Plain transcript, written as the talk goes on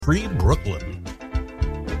Free Brooklyn.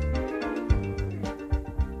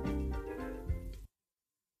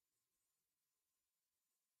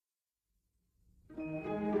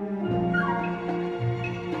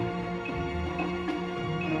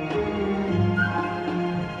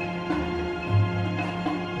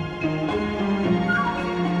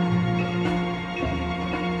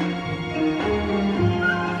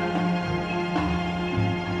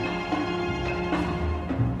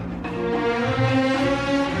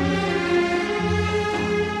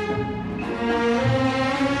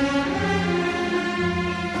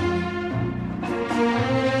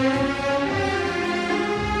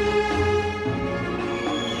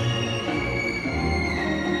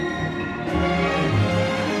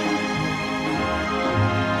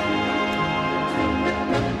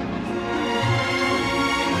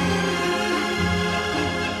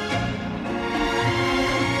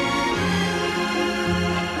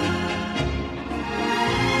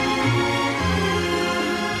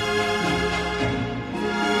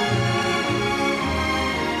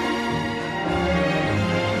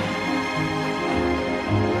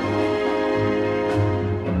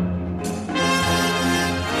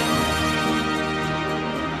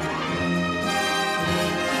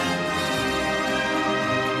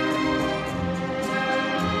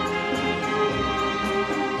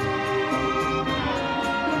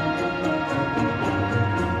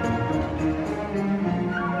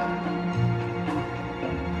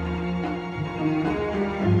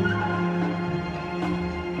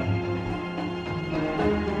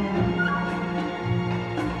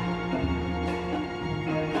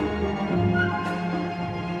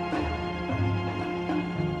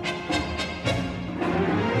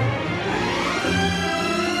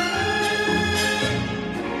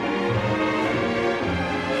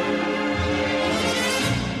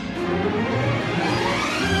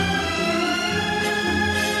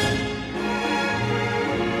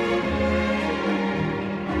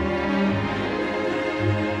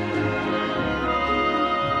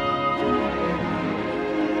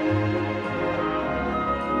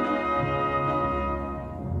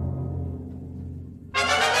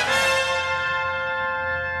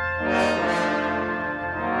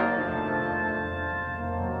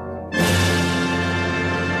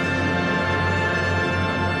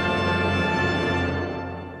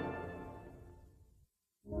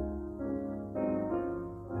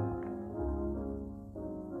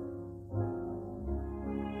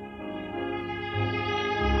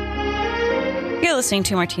 You're listening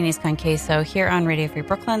to Martinis con Queso here on Radio Free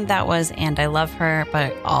Brooklyn. That was And I Love Her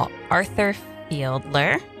by Arthur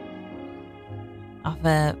Fiedler off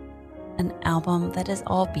an album that is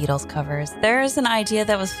all Beatles covers. There is an idea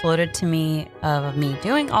that was floated to me of me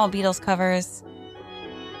doing all Beatles covers.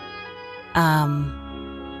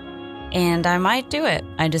 And I might do it.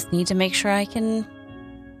 I just need to make sure I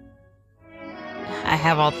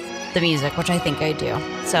have all the music, which I think I do.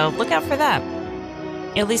 So look out for that.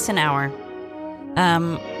 At least an hour.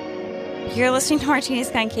 You're listening to Martinis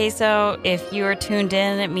con Queso. If you are tuned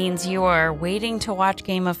in, it means you are waiting to watch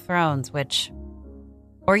Game of Thrones,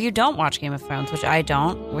 or you don't watch Game of Thrones, which I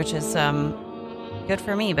don't, which is good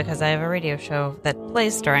for me because I have a radio show that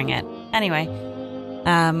plays during it. Anyway,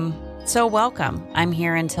 so welcome. I'm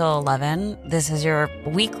here until 11. This is your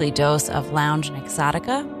weekly dose of lounge and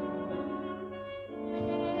exotica.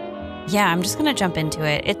 Yeah, I'm just going to jump into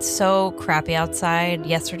it. It's so crappy outside.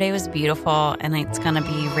 Yesterday was beautiful, and it's going to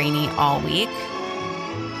be rainy all week.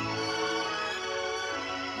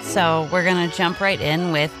 So we're going to jump right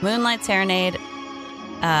in with Moonlight Serenade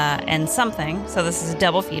and Something. So this is a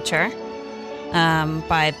double feature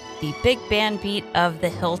by the big band beat of the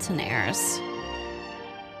Hiltonaires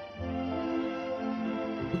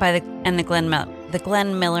by the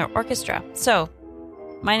Glenn Miller Orchestra. So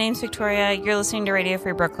my name's Victoria. You're listening to Radio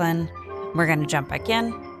Free Brooklyn. We're going to jump back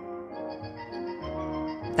in.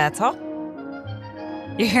 That's all.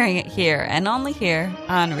 You're hearing it here and only here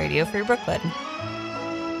on Radio Free Brooklyn.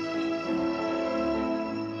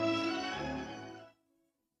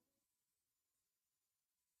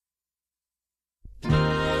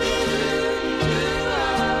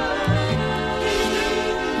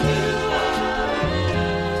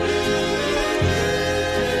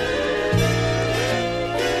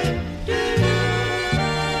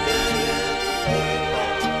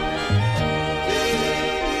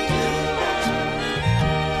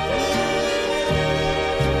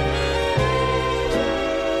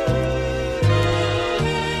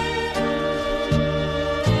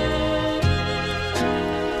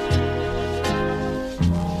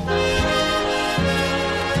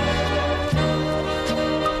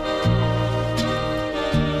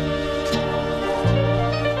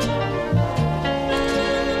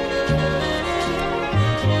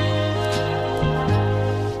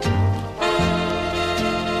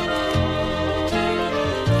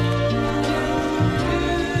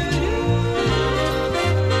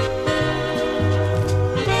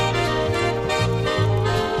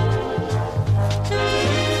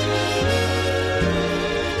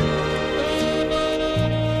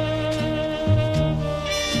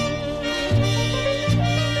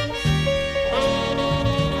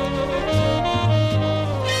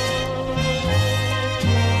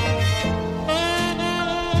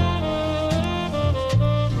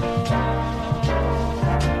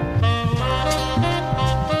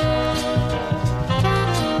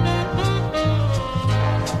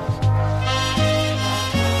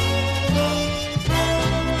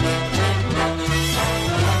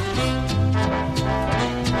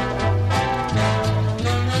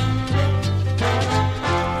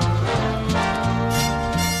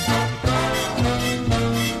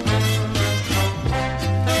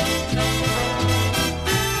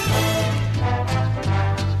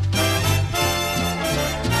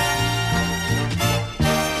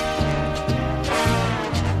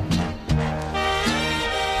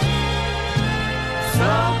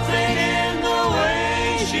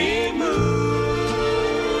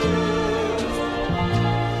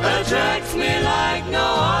 attracts me like no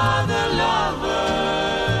other lover.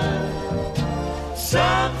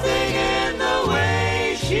 Something in the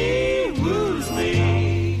way she woos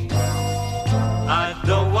me. I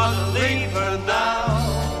don't want to leave her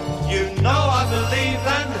now. You know I believe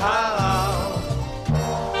and how.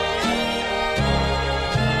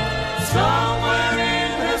 Somewhere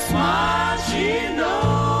in her smile she knows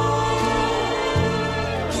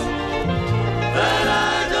that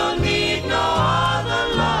I don't need no other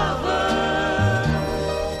lover.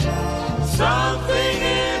 Something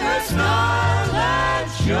in her smile that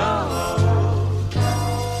shows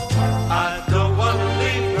I don't want to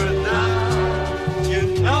leave her now. You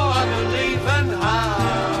know I believe and how.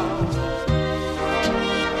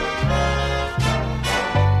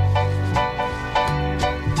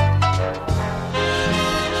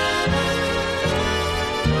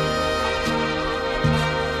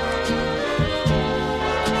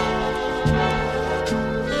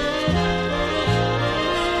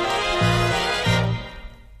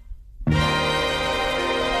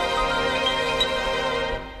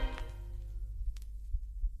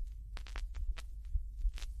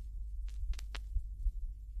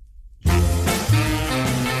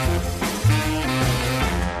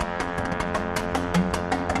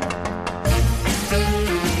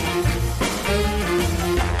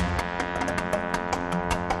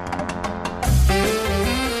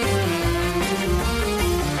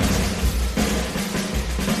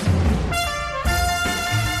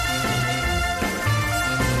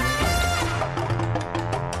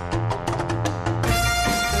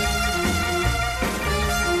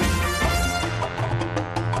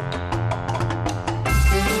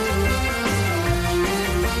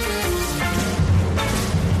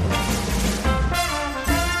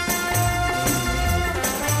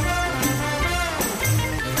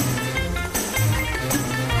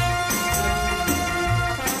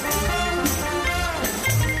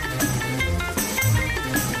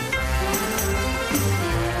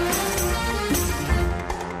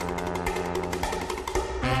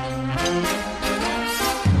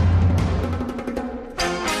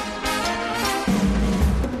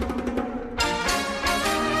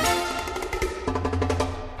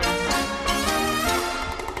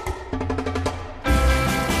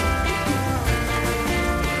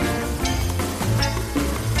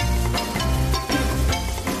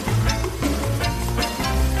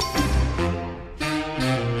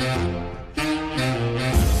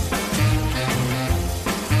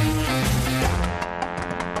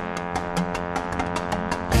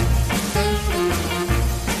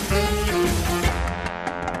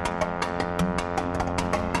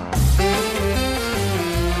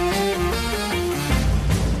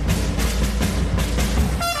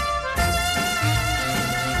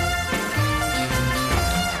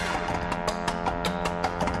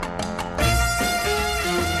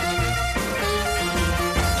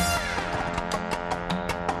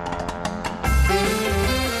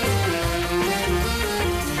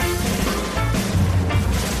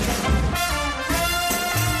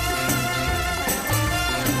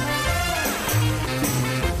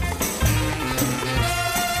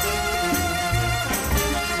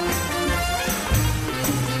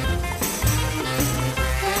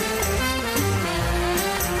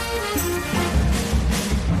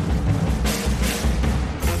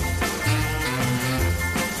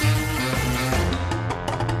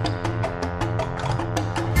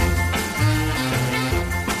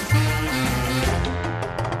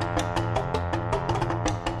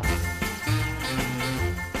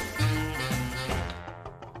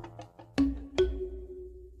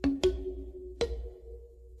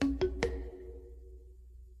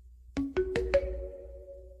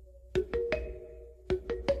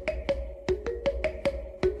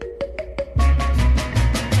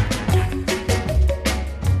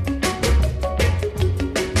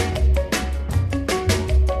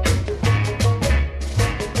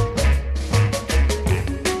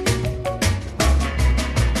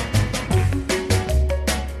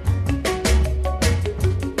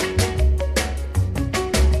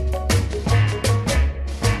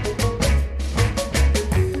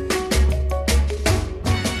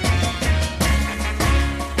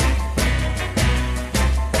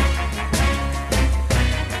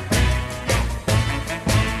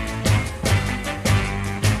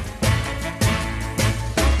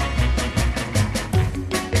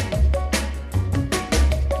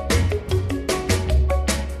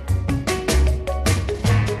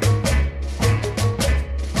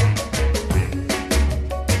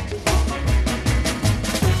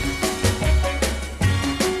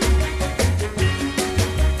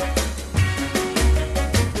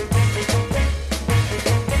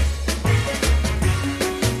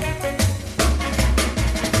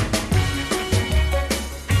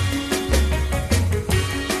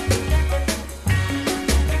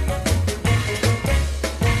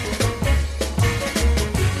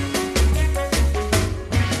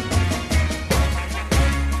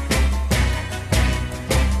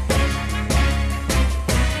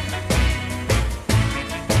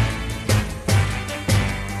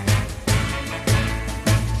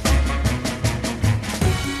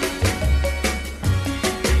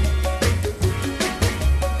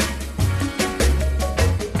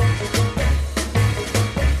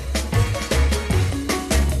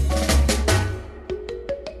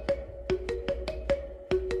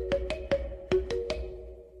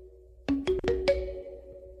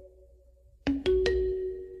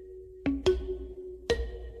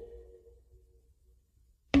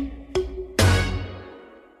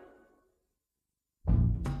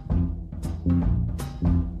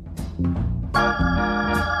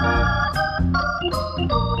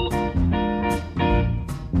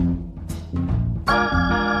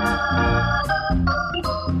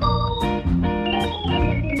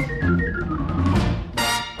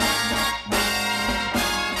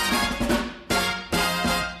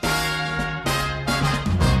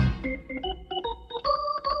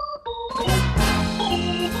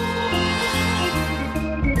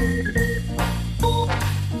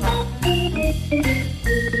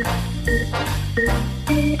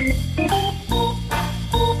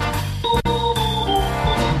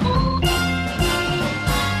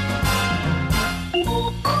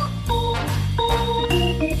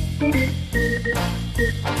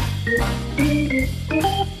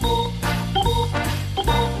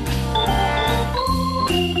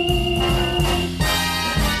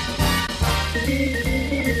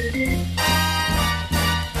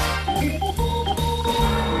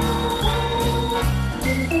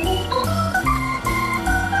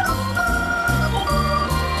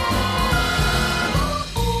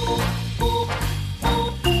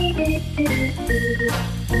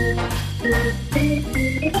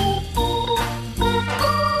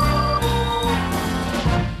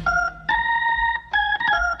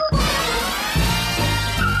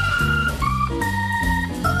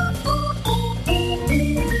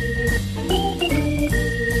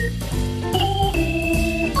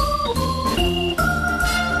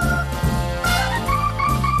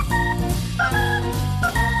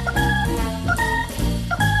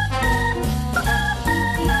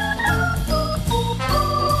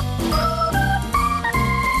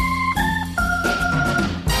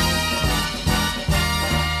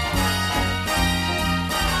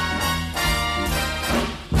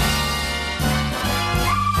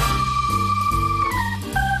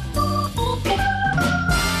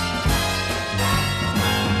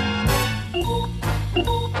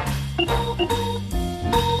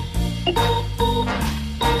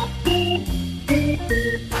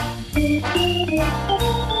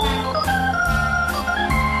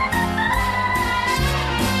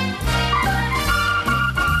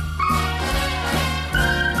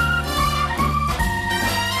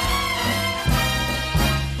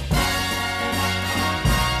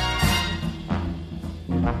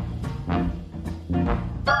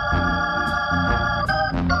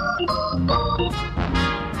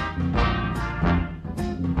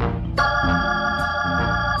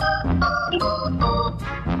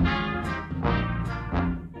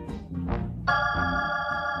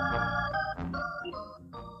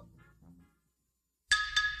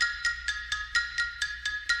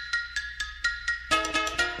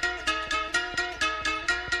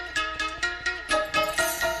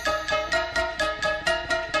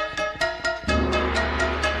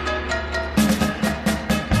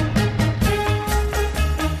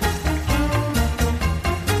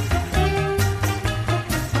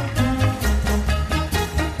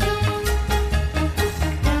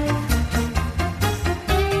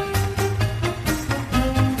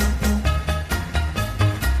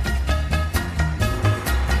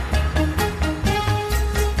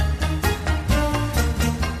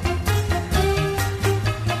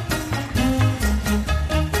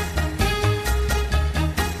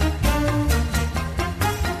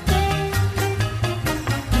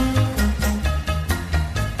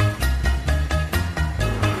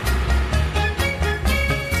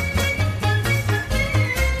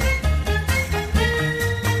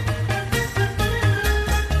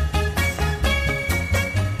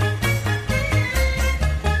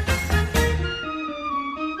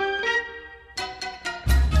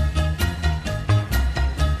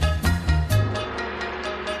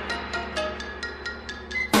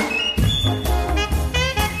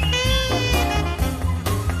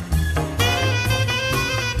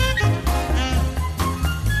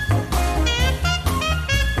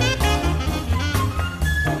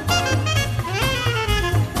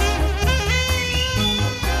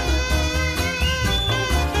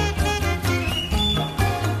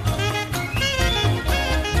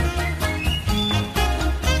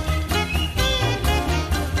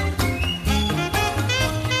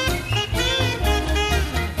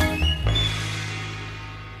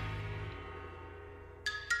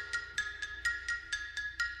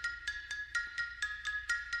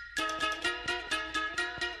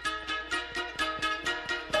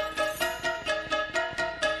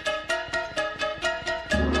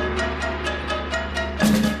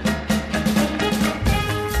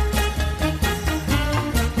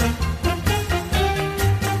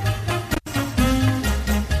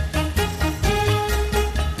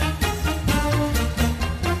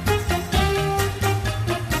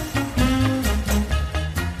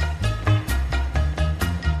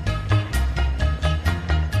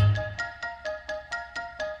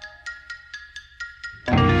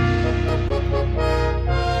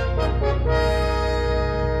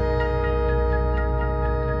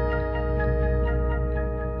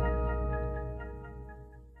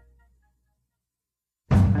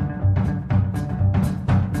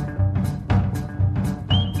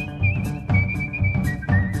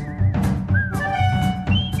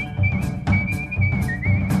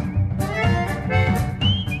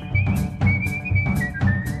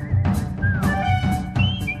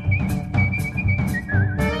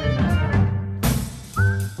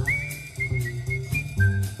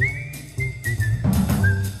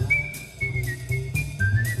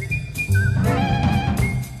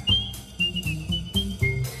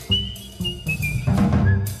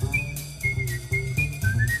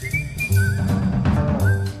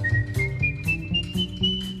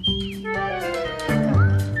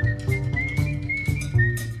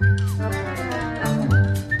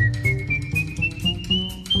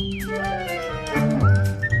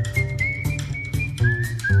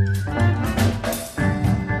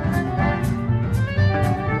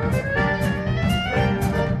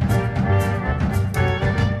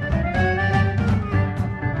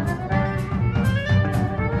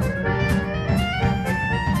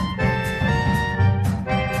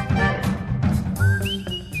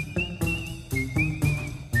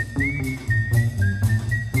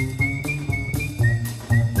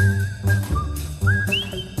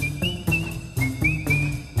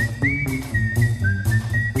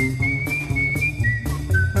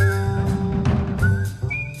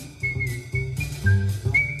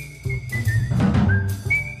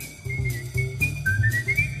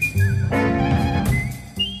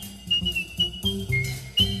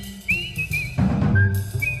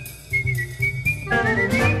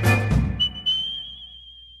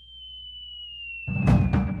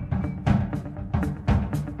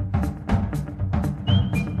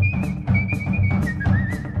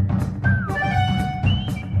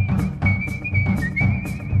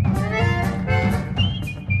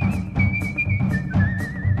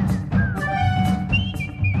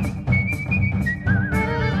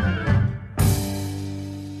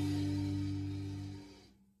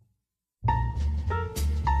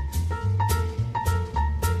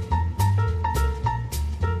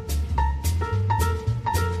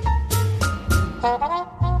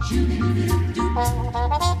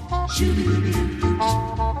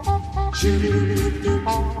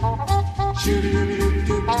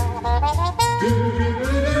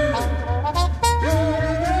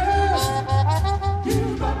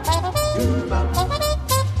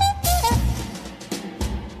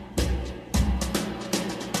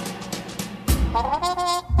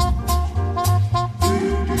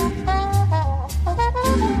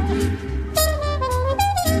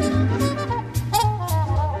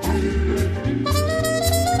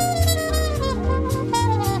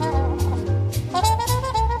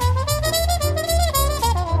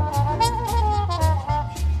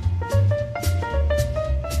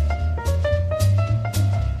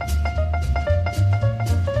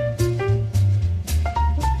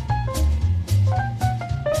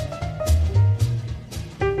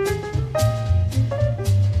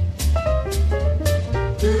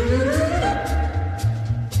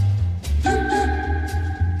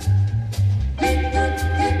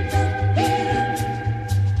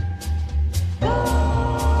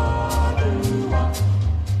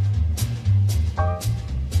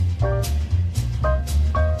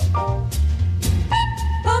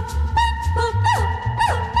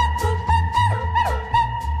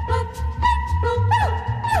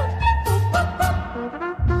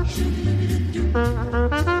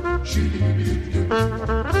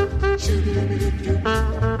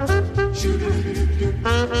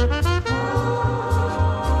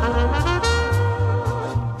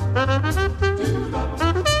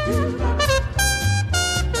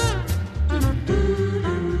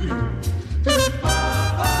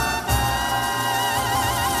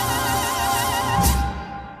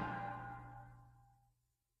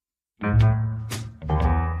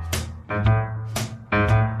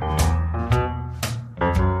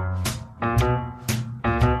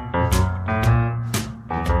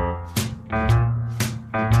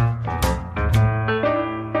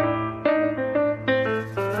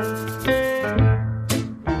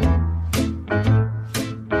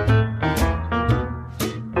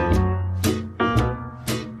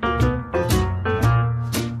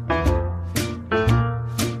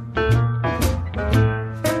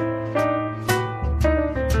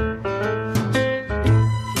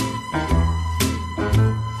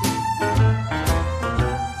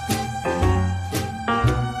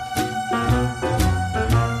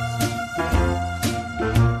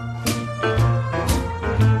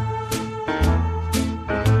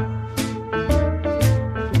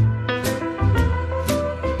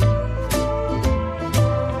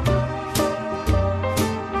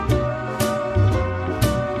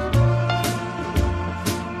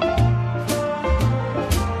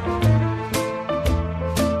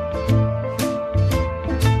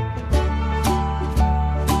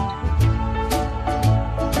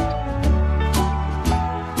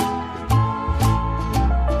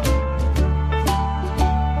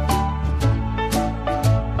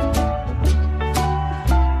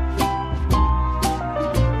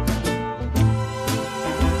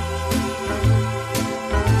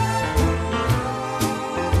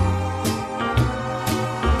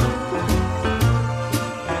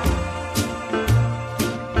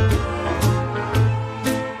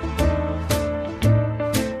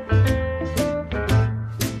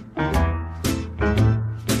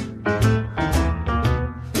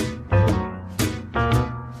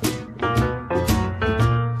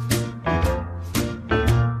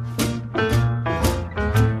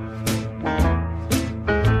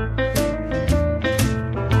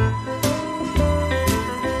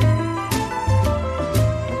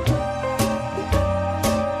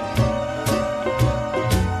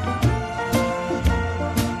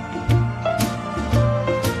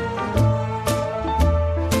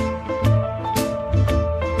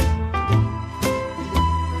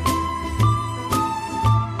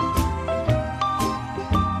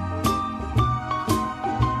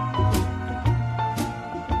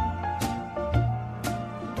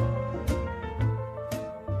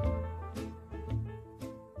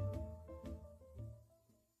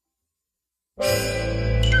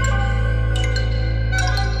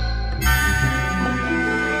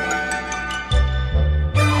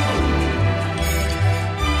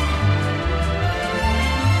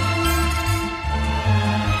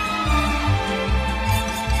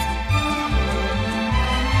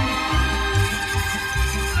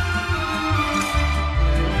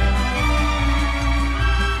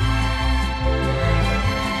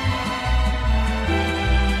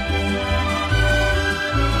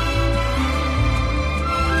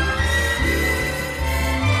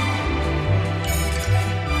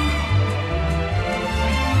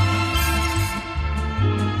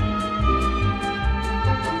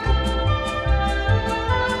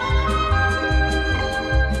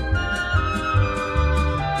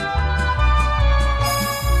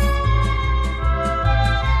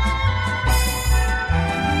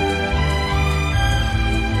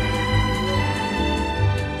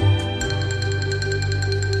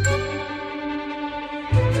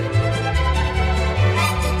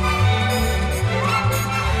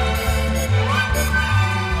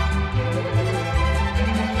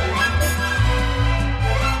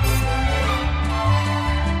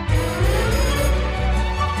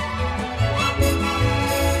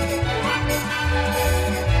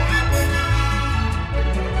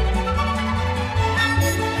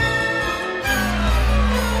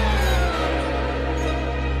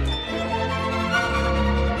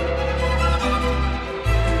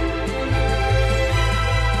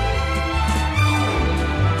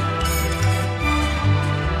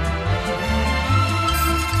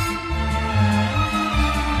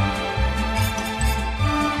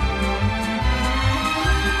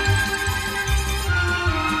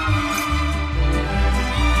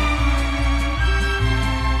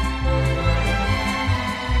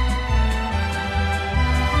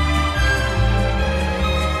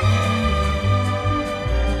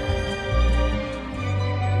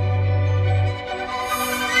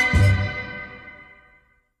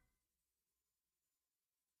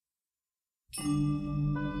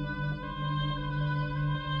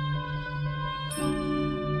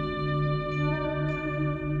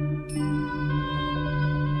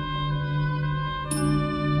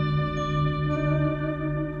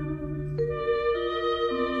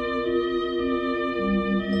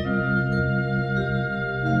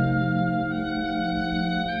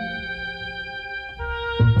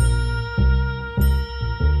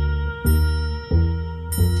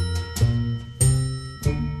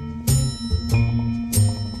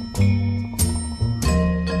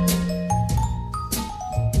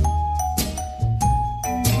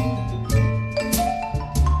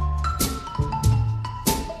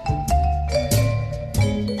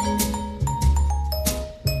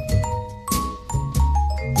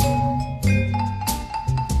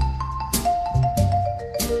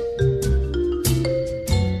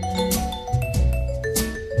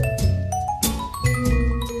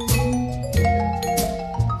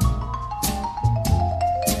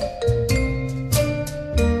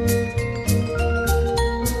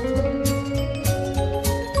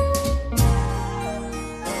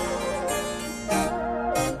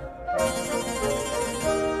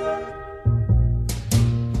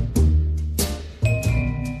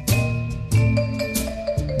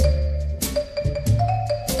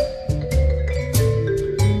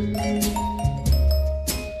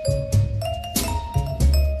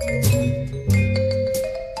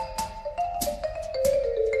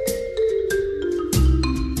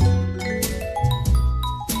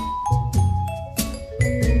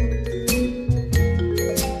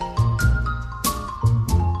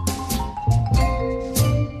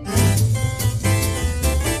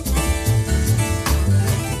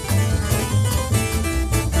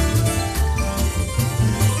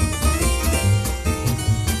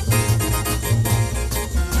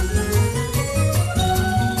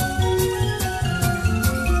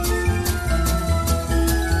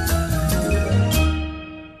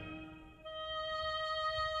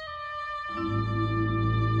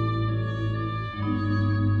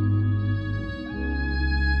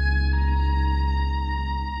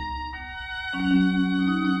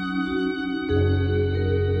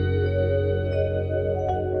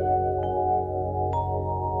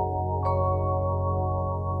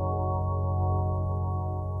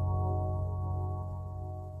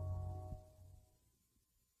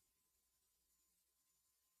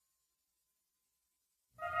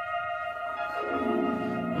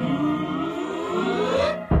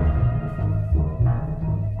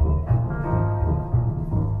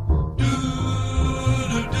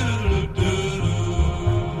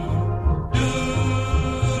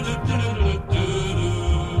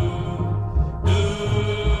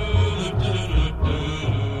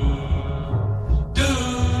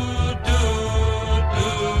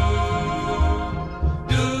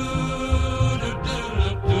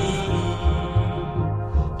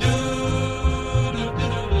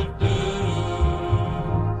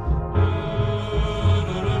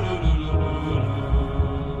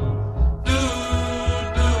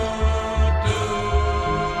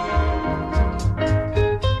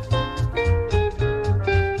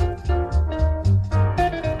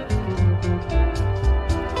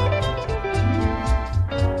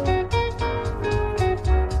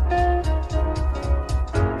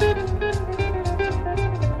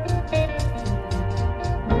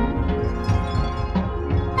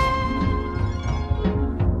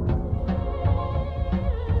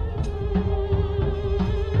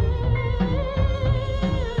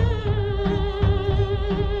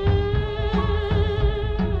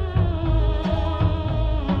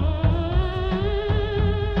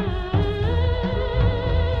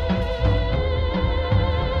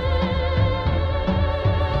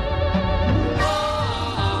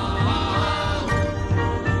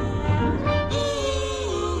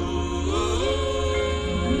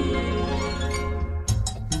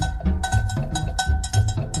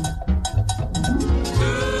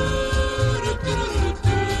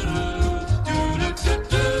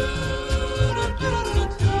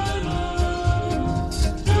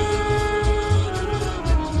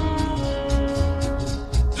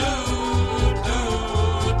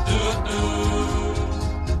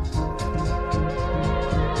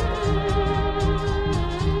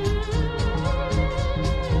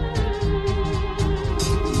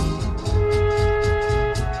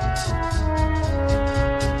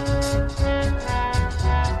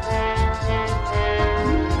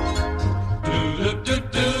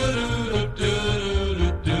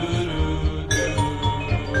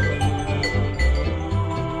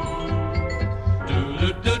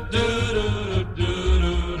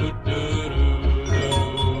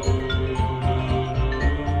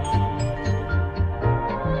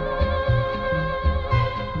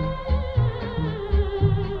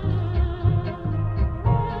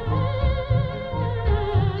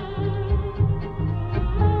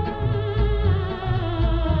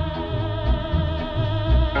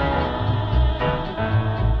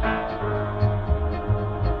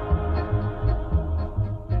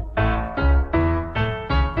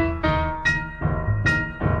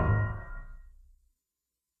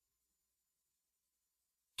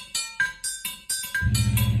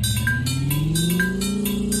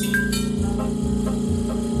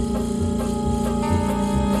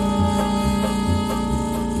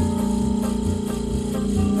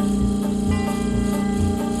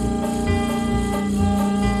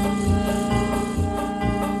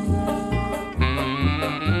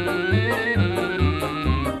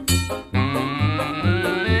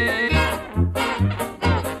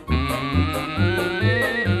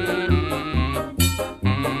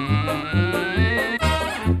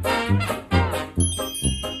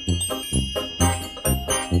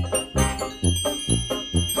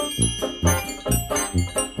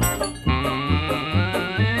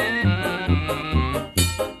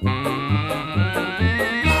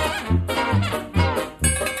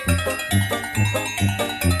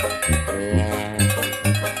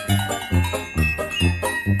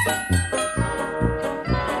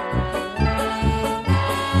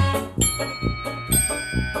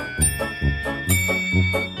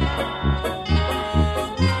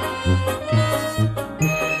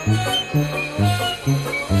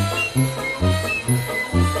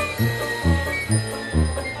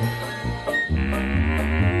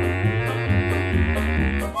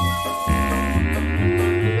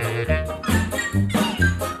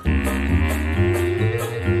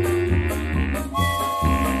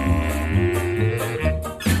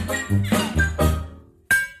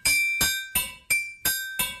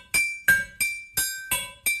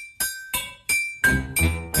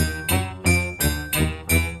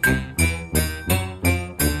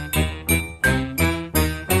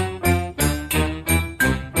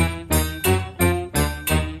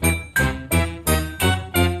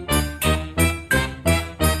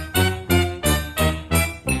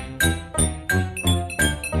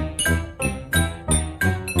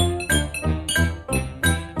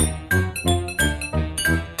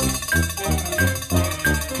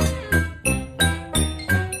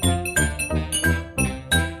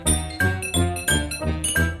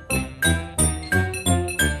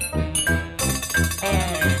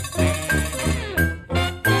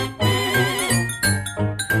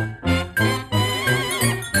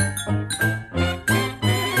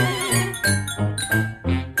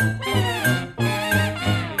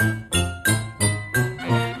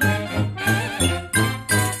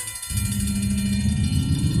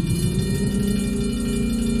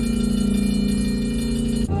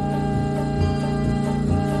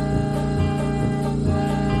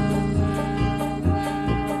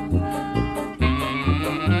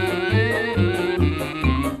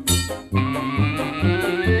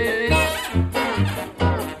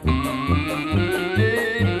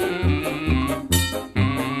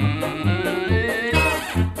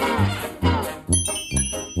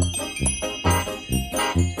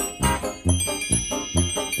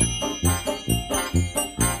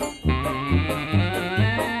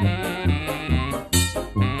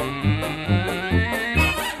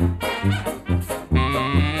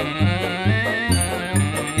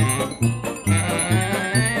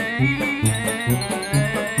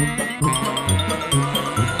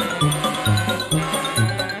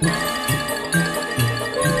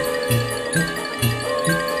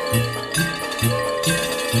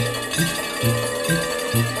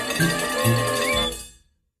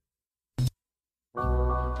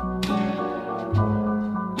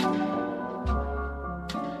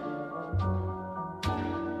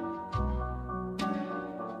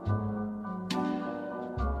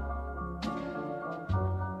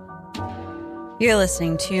 You're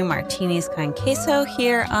listening to Martini's Con Queso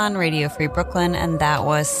here on Radio Free Brooklyn, and that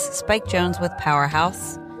was Spike Jones with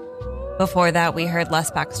Powerhouse. Before that, we heard Les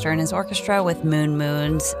Baxter and his orchestra with Moon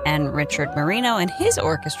Moons, and Richard Marino and his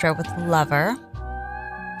orchestra with Lover.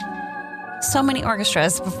 So many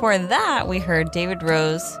orchestras. Before that, we heard David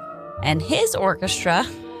Rose and his orchestra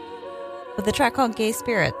with a track called Gay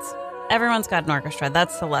Spirits. Everyone's got an orchestra.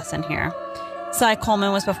 That's the lesson here. Cy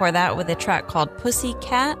Coleman was before that with a track called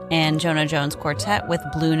Pussycat, and Jonah Jones Quartet with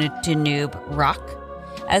Blue Danube Rock,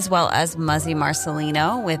 as well as Muzzy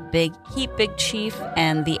Marcelino with Big Heat Big Chief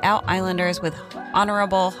and the Out Islanders with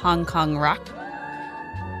Honorable Hong Kong Rock.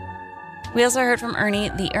 We also heard from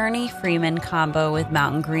the Ernie Freeman combo with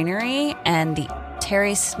Mountain Greenery, and the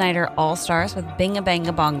Terry Snyder All-Stars with Binga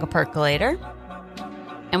Banga Bonga Percolator.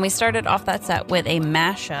 And we started off that set with a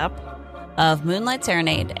mashup of Moonlight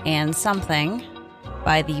Serenade and Something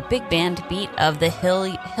by the big band beat of the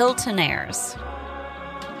Hiltonaires.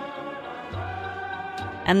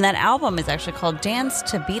 And that album is actually called Dance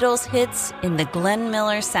to Beatles Hits in the Glenn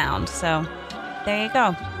Miller Sound. So there you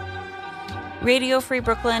go. Radio Free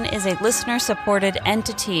Brooklyn is a listener-supported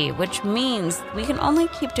entity, which means we can only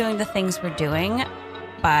keep doing the things we're doing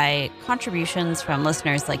by contributions from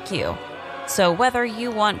listeners like you. So whether you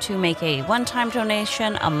want to make a one-time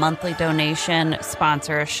donation, a monthly donation,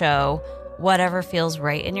 sponsor a show, whatever feels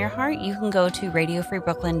right in your heart, you can go to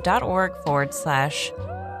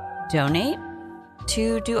radiofreebrooklyn.org/donate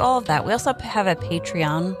to do all of that. We also have a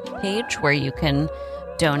Patreon page where you can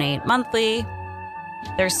donate monthly.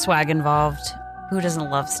 There's swag involved. Who doesn't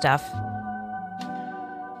love stuff?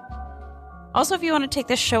 Also, if you want to take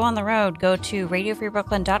this show on the road, go to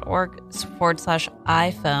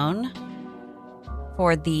radiofreebrooklyn.org/iPhone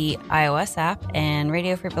for the iOS app, and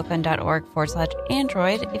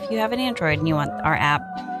radiofreebrooklyn.org/Android if you have an Android and you want our app.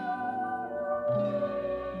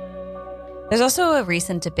 There's also a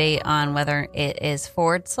recent debate on whether it is /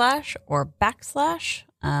 or /.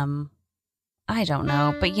 I don't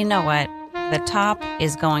know, but you know what? The top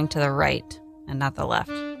is going to the right and not the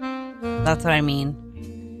left. That's what I mean.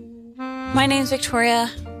 My name's Victoria.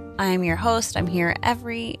 I'm your host. I'm here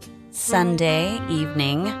every Sunday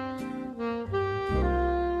evening.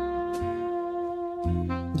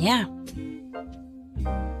 Yeah.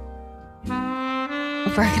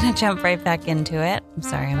 We're going to jump right back into it. I'm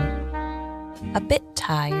sorry, I'm a bit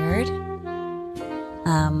tired.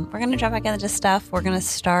 We're going to jump back into stuff. We're going to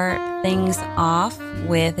start things off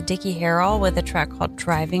with Dickie Harrell with a track called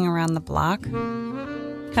Driving Around the Block.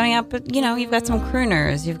 Coming up, you've got some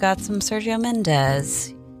crooners. You've got some Sergio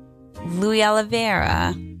Mendes, Louis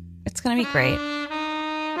Oliveira. It's going to be great.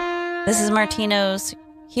 This is Martino's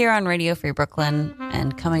here on Radio Free Brooklyn,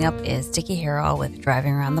 and coming up is Dickie Harrell with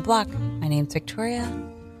Driving Around the Block. My name's Victoria,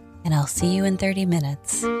 and I'll see you in 30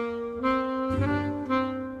 minutes.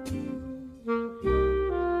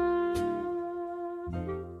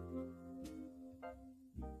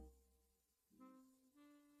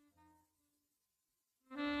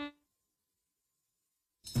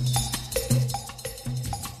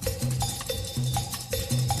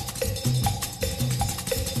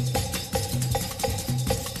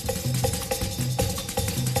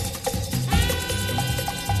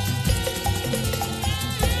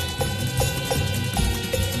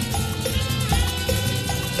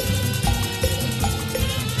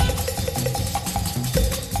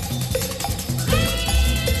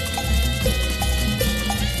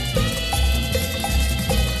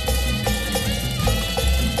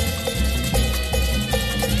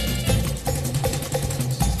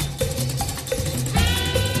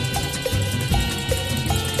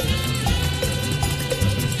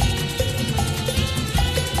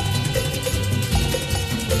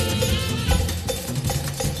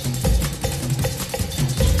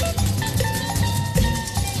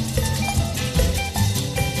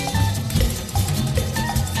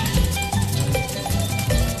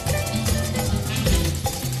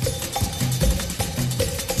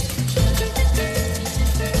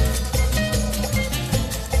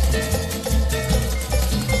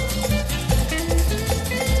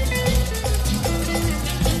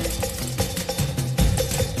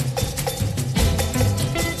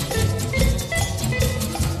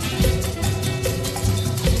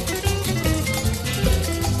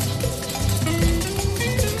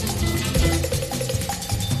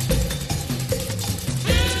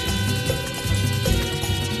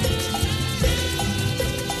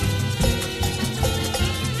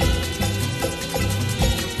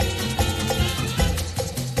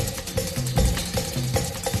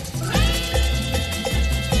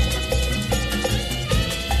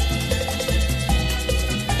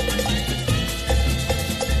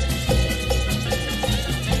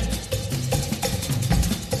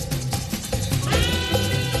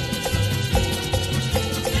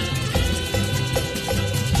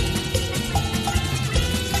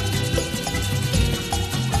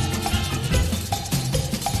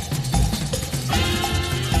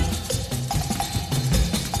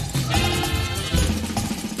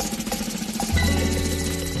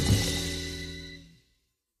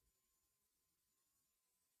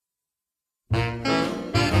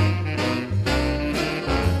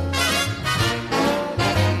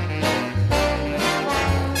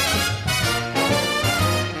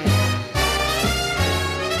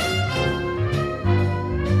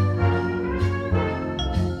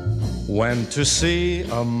 Went to see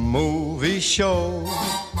a movie show,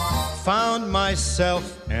 found myself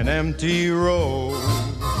an empty row.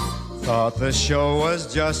 Thought the show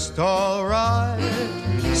was just all right,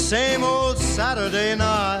 same old Saturday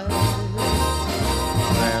night.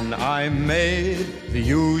 Then I made the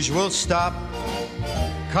usual stop,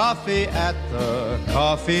 coffee at the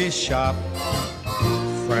coffee shop.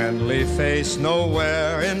 Friendly face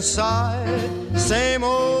nowhere inside, same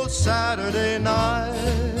old Saturday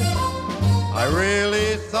night. I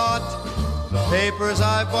really thought the papers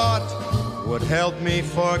I bought would help me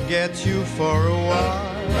forget you for a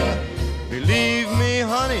while. Believe me,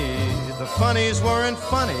 honey, the funnies weren't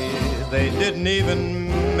funny. They didn't even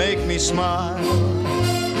make me smile.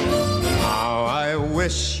 Now I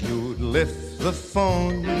wish you'd lift the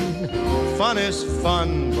phone. Fun is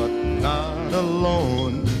fun, but not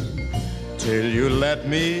alone. Till you let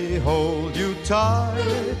me hold you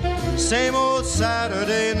tight, same old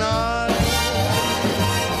Saturday night.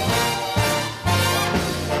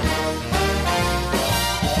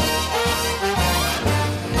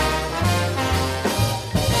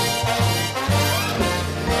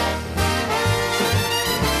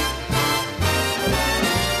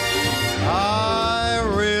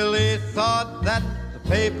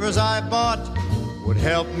 Papers I bought would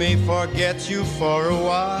help me forget you for a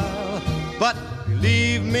while. But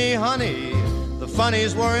believe me, honey, the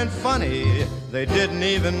funnies weren't funny. They didn't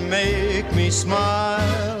even make me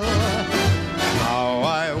smile. Now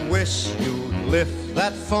I wish you'd lift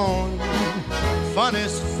that phone. Fun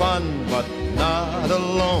is fun, but not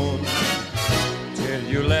alone. Till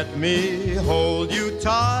you let me hold you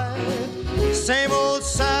tight, same old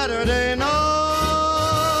Saturday night.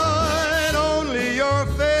 Your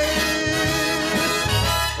face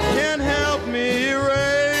can help me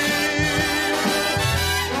erase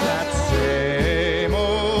that same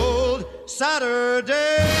old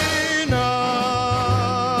Saturday night.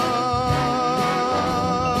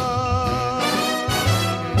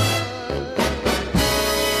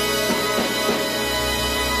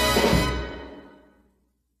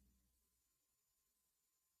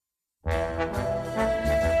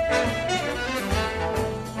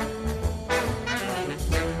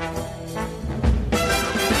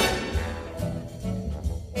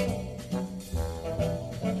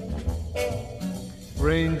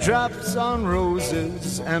 Raindrops on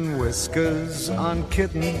roses and whiskers on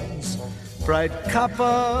kittens, bright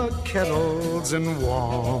copper kettles and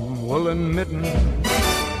warm woolen mittens,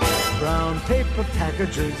 brown paper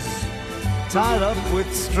packages tied up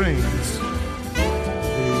with strings.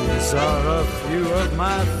 These are a few of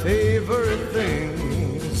my favorite things.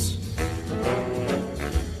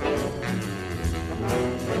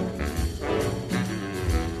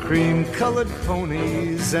 Cream-colored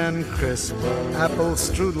ponies and crisp apple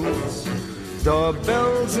strudels,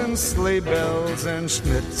 doorbells and sleigh bells and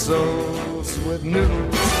schnitzels with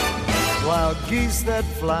noodles, wild geese that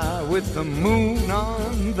fly with the moon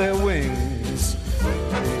on their wings.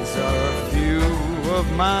 These are a few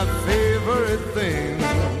of my favorite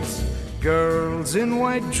things. Girls in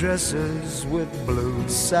white dresses with blue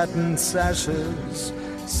satin sashes,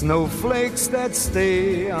 snowflakes that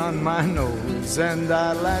stay on my nose and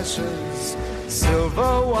eyelashes,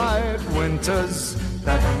 silver white winters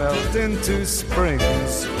that melt into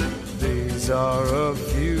springs. These are a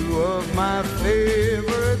few of my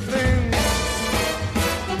favorite things.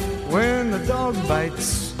 When the dog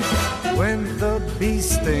bites, when the bee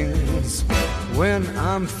stings, when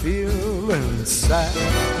I'm feeling sad,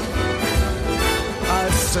 I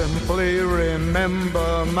simply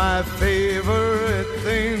remember my favorite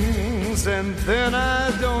things, and then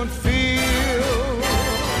I don't feel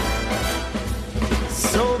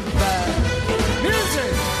so bad.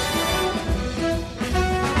 Music!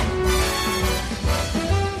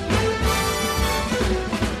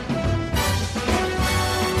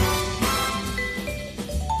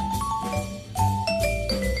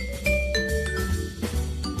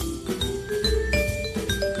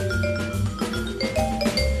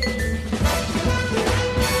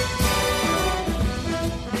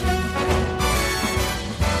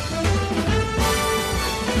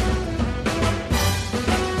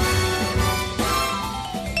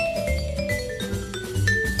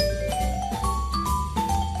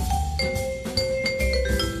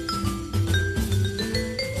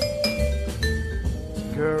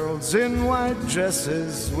 In white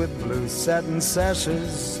dresses with blue satin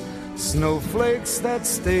sashes, snowflakes that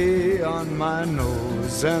stay on my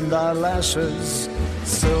nose and eyelashes,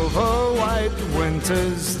 silver white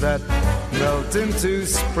winters that melt into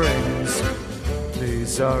springs.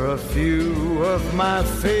 These are a few of my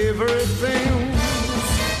favorite things.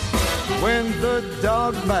 when the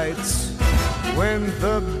dog bites, when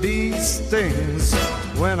the bee stings,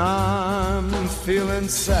 when I'm feeling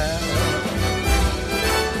sad.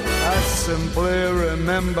 I simply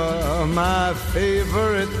remember my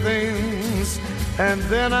favorite things, and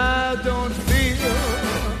then I don't feel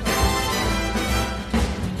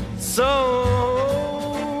so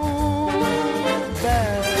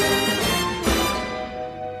bad.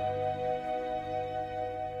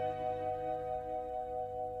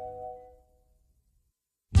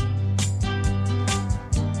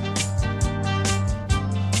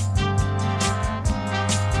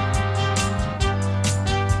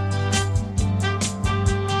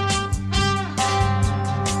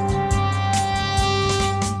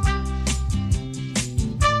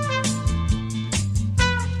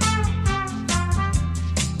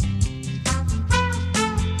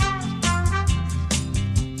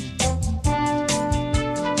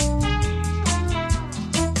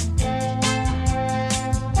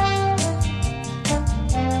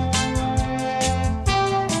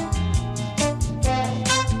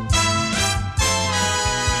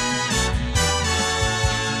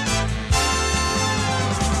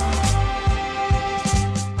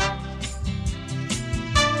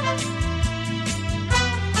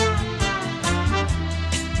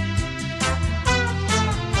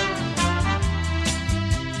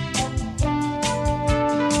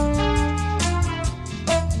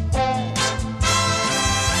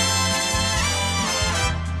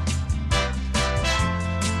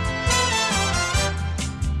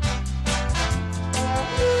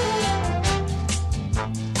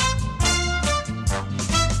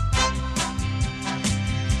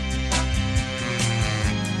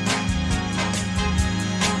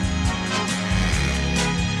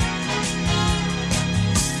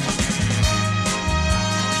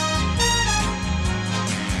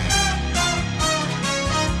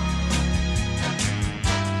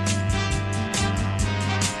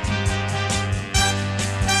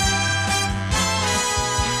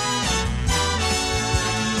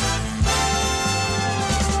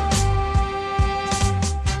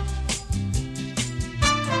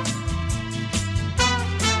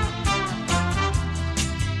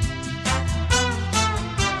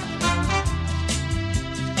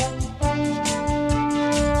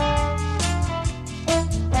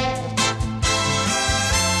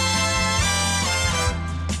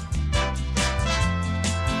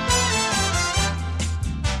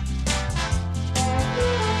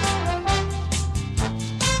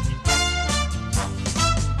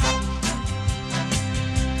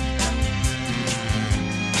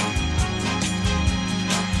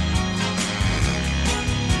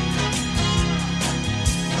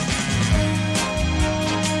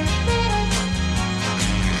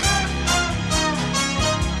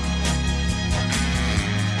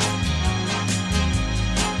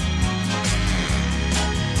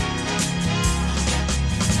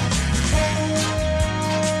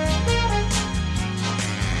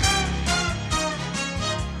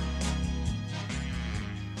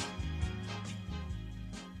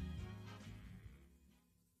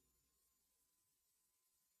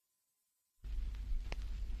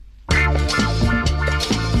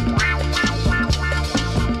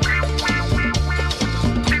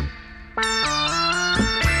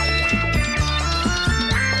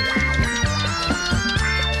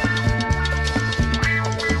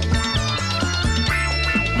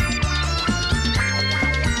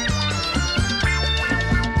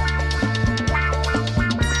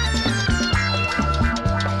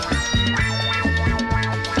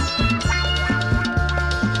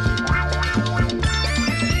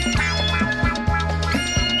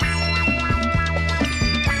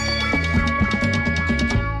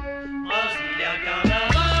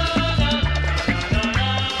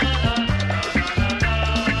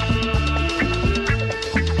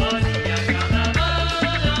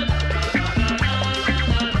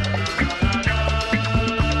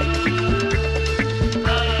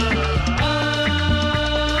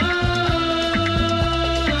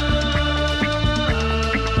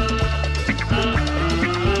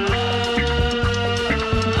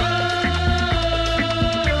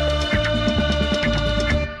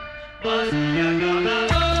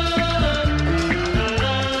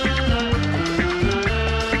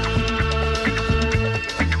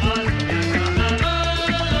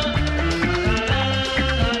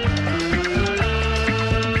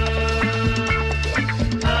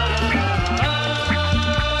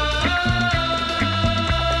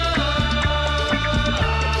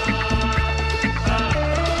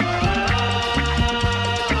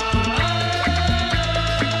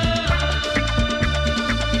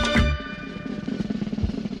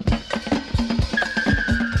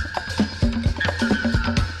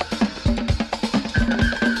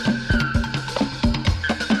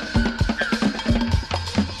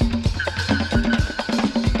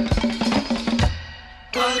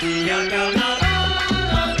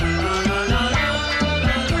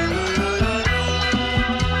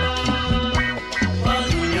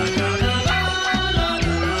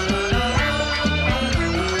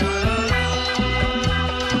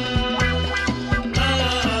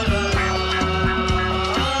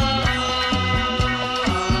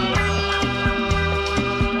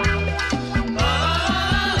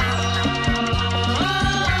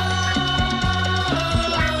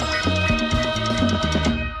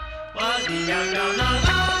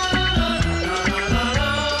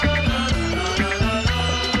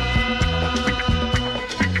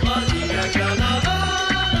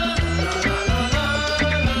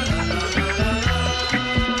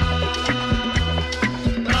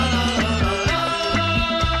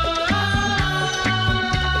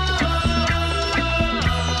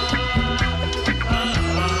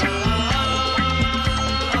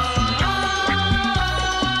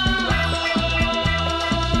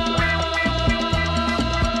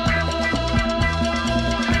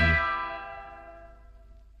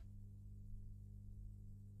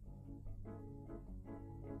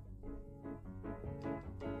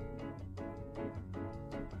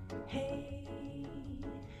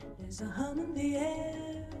 There's a hum in the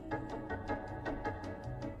air.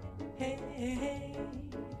 Hey, hey, hey,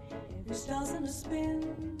 every star's in a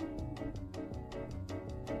spin.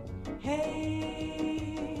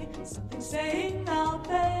 Hey, something's saying out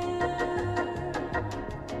there.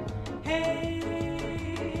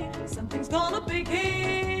 Hey, something's gonna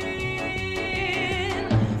begin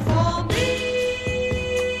for me.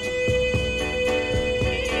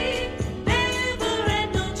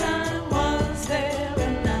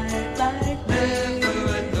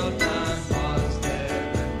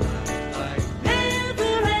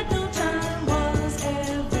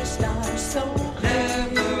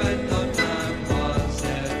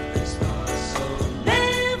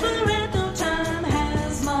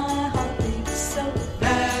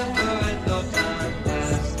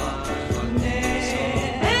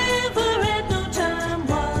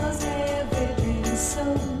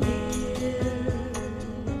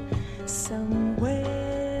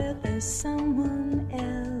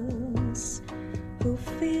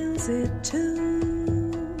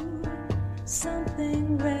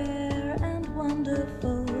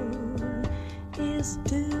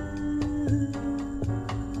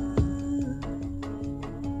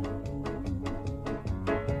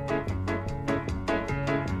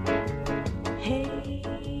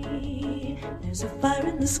 There's a fire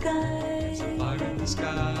in the sky.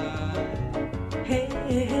 Hey,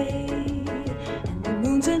 hey, hey, and the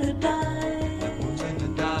moon's in a dive.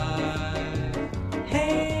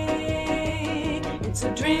 Hey, it's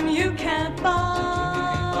a dream you can't buy.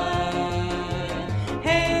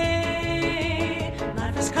 Hey,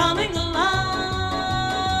 life is coming alive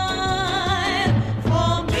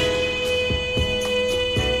for me.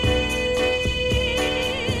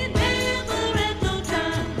 Never at no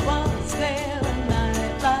time was there a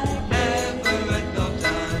night like never at no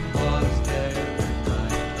time was there a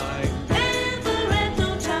night like never at no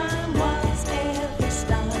time was every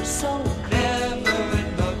star so never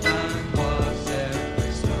at no time was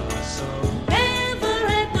every star so never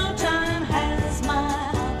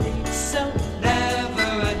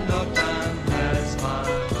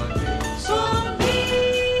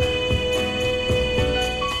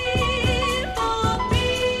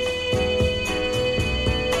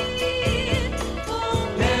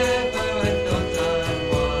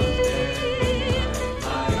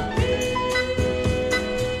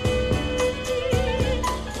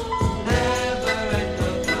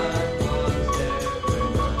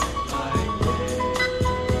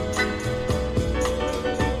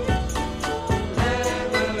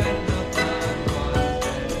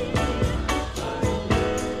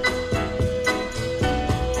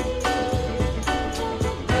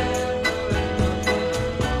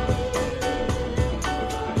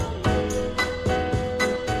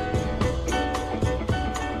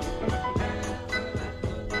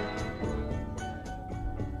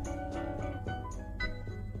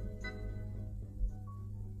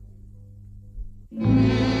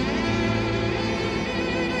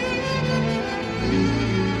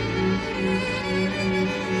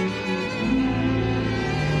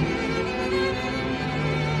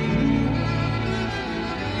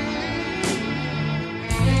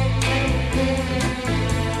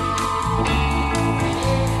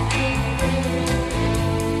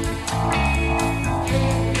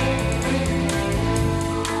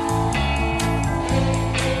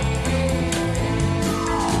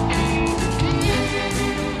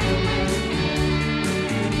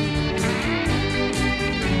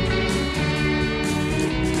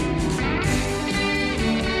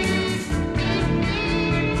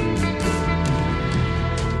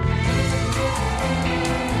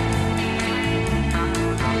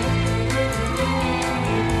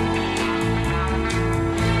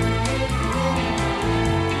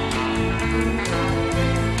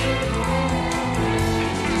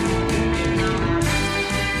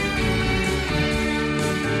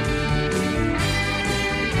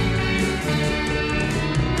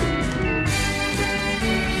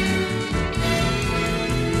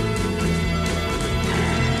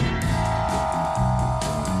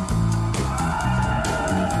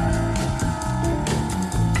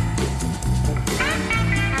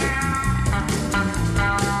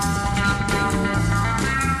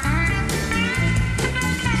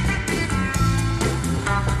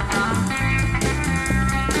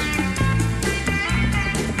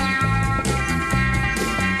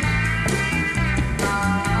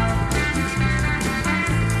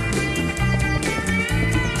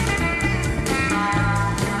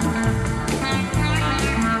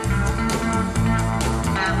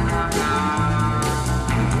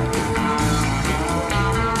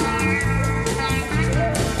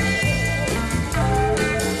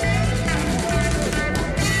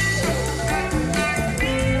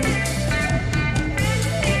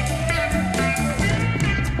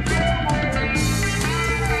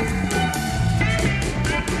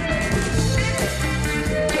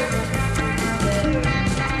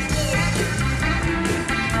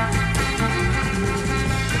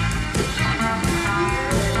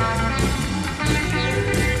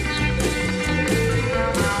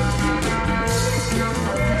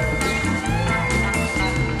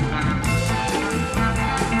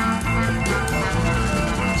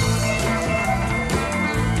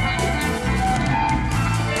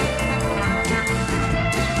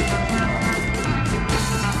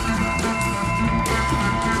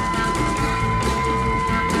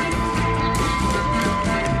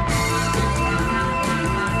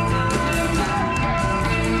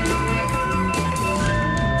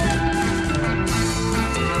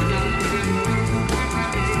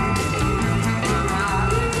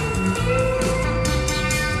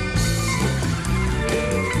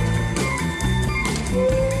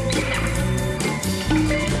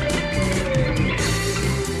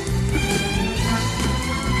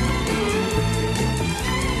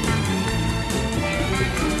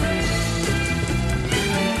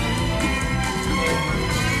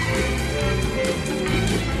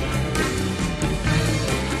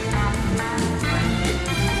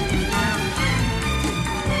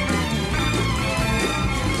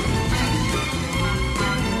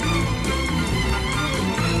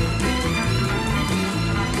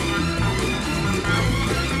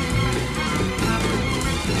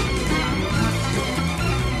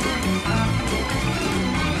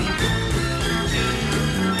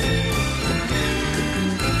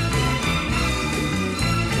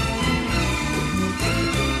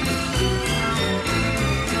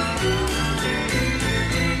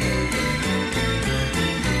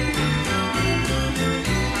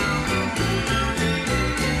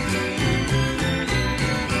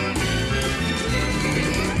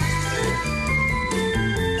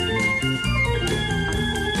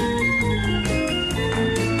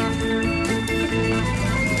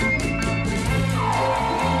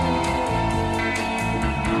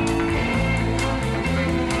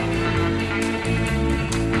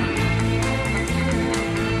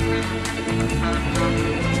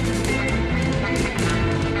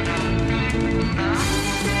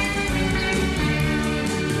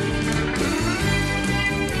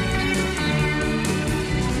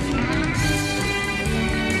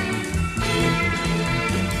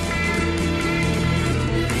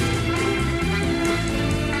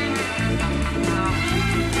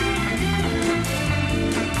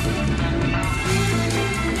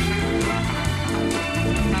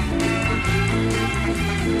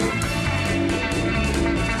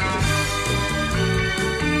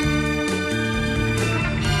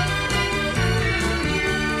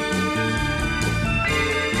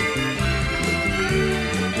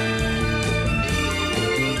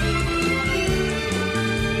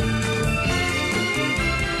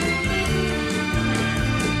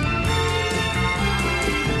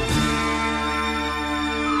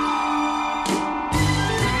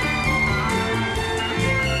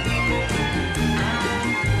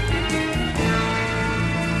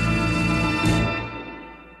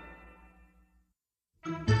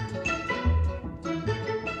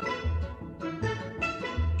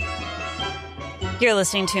You're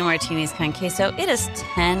listening to Martinis con Queso. It is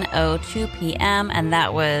 10:02 p.m. and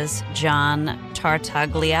that was John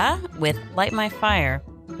Tartaglia with Light My Fire,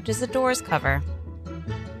 which is a Doors cover.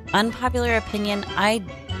 Unpopular opinion, I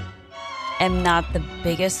am not the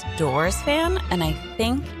biggest Doors fan, and I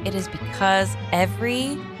think it is because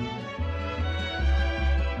every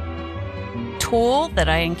Tool that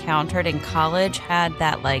I encountered in college had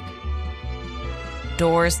that like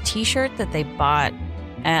Doors t-shirt that they bought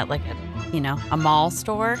at like a mall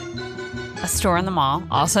store, a store in the mall,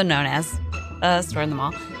 also known as a store in the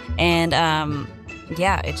mall. And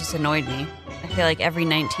yeah, it just annoyed me. I feel like every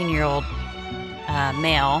 19-year-old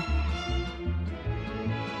male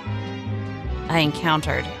I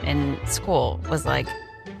encountered in school was like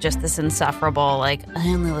just this insufferable, like, I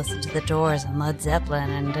only listen to the Doors and Led Zeppelin,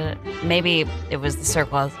 and maybe it was the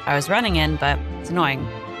circle I was running in, but it's annoying.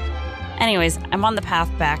 Anyways, I'm on the path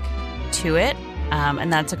back to it,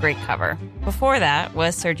 and that's a great cover. Before that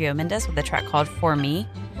was Sergio Mendes with a track called For Me,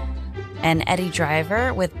 and Eddie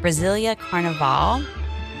Driver with Brasilia Carnival.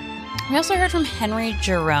 We also heard from Henry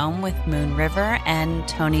Jerome with Moon River and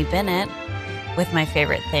Tony Bennett with My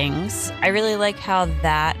Favorite Things. I really like how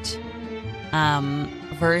that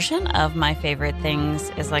version of My Favorite Things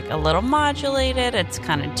is like a little modulated. It's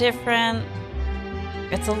kind of different.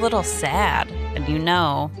 It's a little sad, and you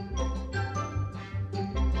know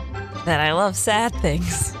that I love sad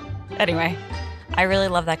things. Anyway, I really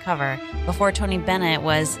love that cover. Before Tony Bennett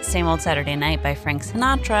was Same Old Saturday Night by Frank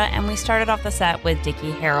Sinatra, and we started off the set with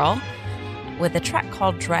Dickie Harrell with a track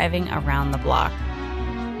called Driving Around the Block.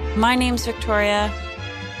 My name's Victoria.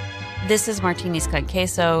 This is Martinis con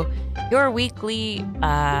Queso, your weekly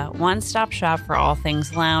one-stop shop for all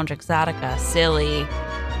things lounge, exotica, silly,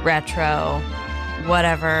 retro,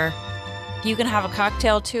 whatever. You can have a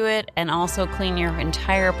cocktail to it and also clean your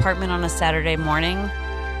entire apartment on a Saturday morning.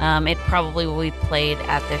 It probably will be played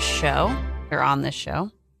at this show, or on this show.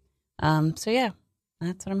 So yeah,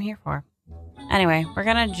 that's what I'm here for. Anyway, we're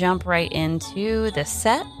going to jump right into the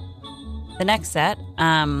set. The next set,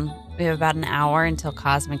 we have about an hour until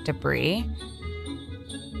Cosmic Debris.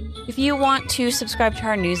 If you want to subscribe to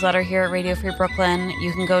our newsletter here at Radio Free Brooklyn,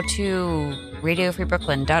 you can go to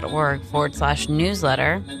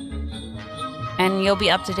radiofreebrooklyn.org/newsletter. And you'll be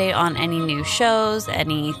up to date on any new shows,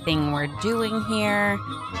 anything we're doing here.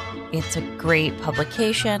 It's a great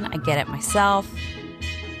publication. I get it myself.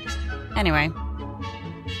 Anyway.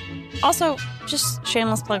 Also, just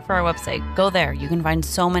shameless plug for our website. Go there. You can find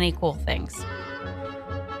so many cool things.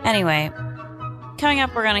 Anyway, coming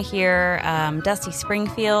up, we're going to hear Dusty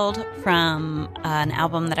Springfield from an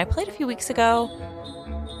album that I played a few weeks ago.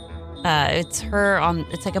 It's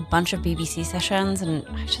like a bunch of BBC sessions, and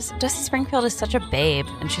Dusty Springfield is such a babe,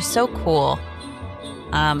 and she's so cool.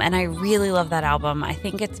 And I really love that album. I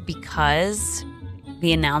think it's because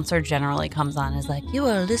the announcer generally comes on as like, you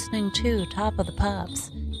are listening to Top of the Pops.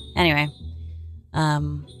 Anyway,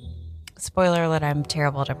 spoiler alert, I'm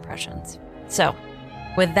terrible at impressions. So,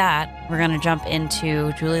 with that, we're going to jump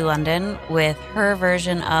into Julie London with her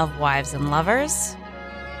version of Wives and Lovers.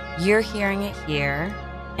 You're hearing it here,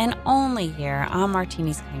 and only here on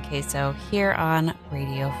Martinis con Queso, here on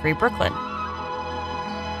Radio Free Brooklyn.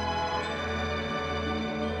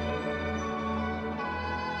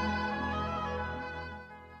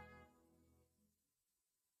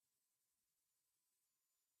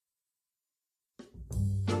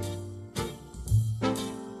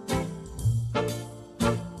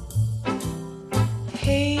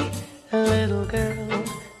 Hey, little girl,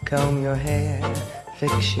 comb your hair,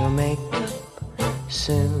 fix your makeup.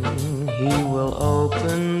 Soon he will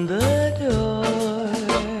open the door.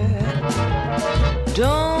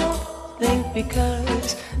 Don't think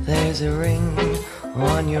because there's a ring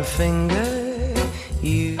on your finger,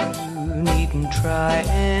 you needn't try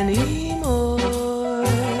anymore.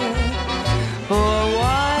 For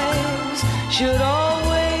wives should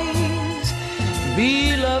always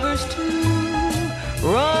be lovers too.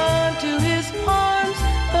 Run to his arms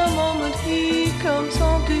the moment he comes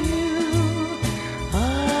home to you.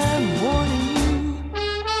 I'm warning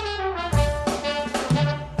you.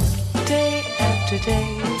 Day after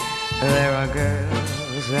day, there are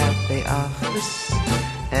girls at the office,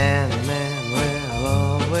 and men will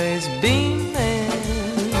always be men.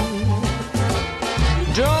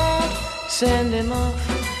 Don't send him off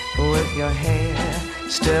with your hair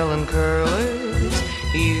still in curlers.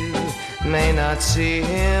 You may not see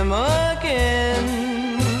him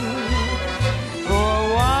again.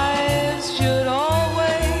 For wives should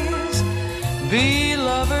always be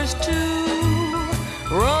lovers too.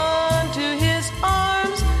 Run to his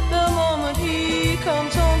arms the moment he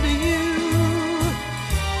comes home to you.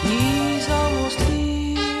 He's almost here.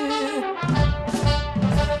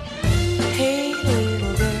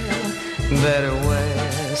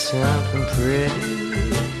 something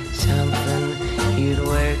pretty, something you'd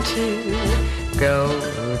wear to go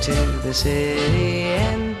to the city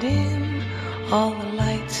and dim all the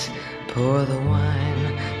lights, pour the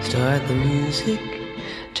wine, start the music,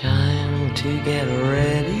 time to get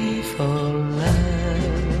ready for love.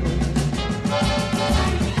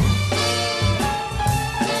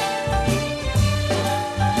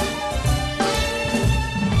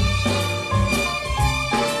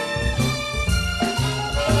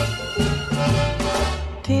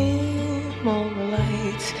 Dim all the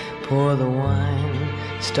lights, pour the wine,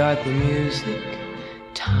 start the music,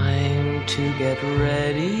 time to get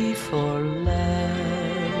ready for love.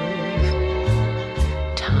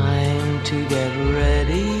 Time to get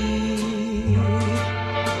ready.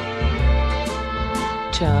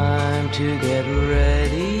 Time to get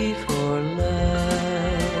ready for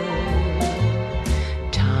love.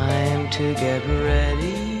 Time to get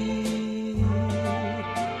ready.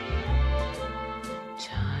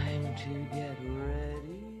 Time to get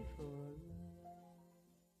ready for love.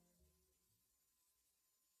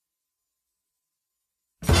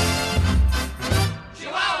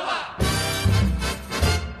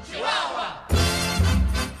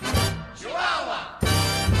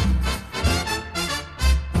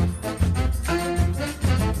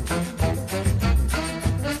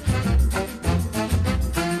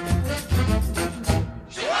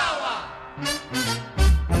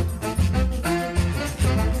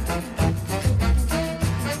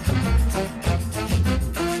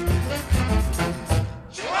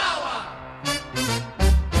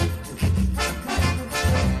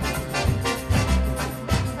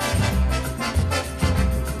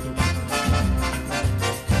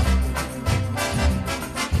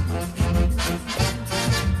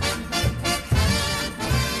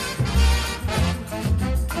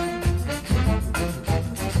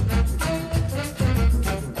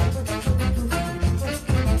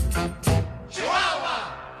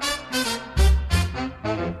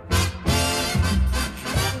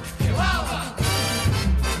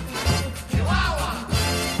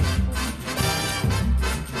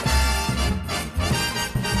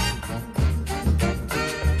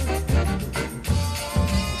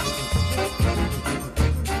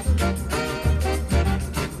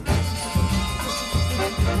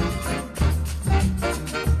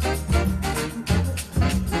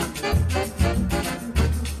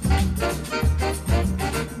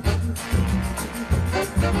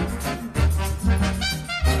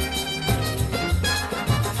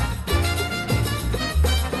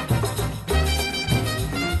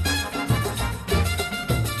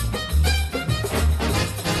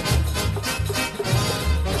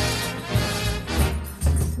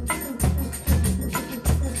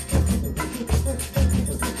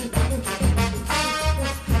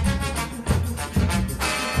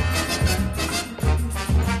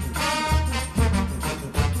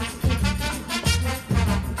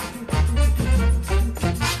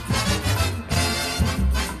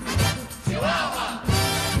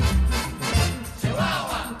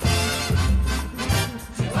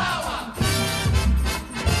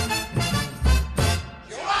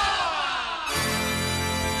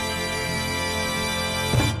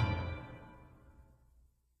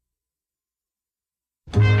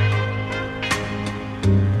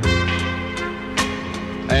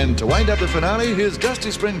 And to wind up the finale, here's Dusty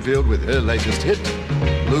Springfield with her latest hit,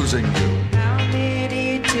 Losing You. How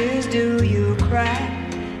many tears do you cry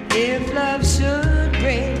if love should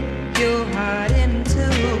break your heart in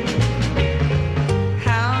two?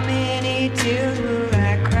 How many tears will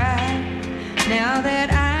I cry now that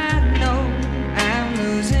I know I'm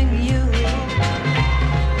losing you?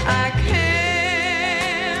 I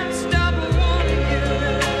can't stop wanting you,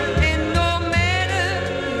 and no matter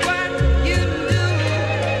what you do,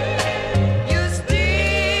 you're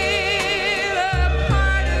still a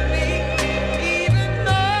part of me, even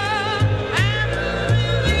though I'm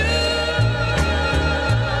losing you.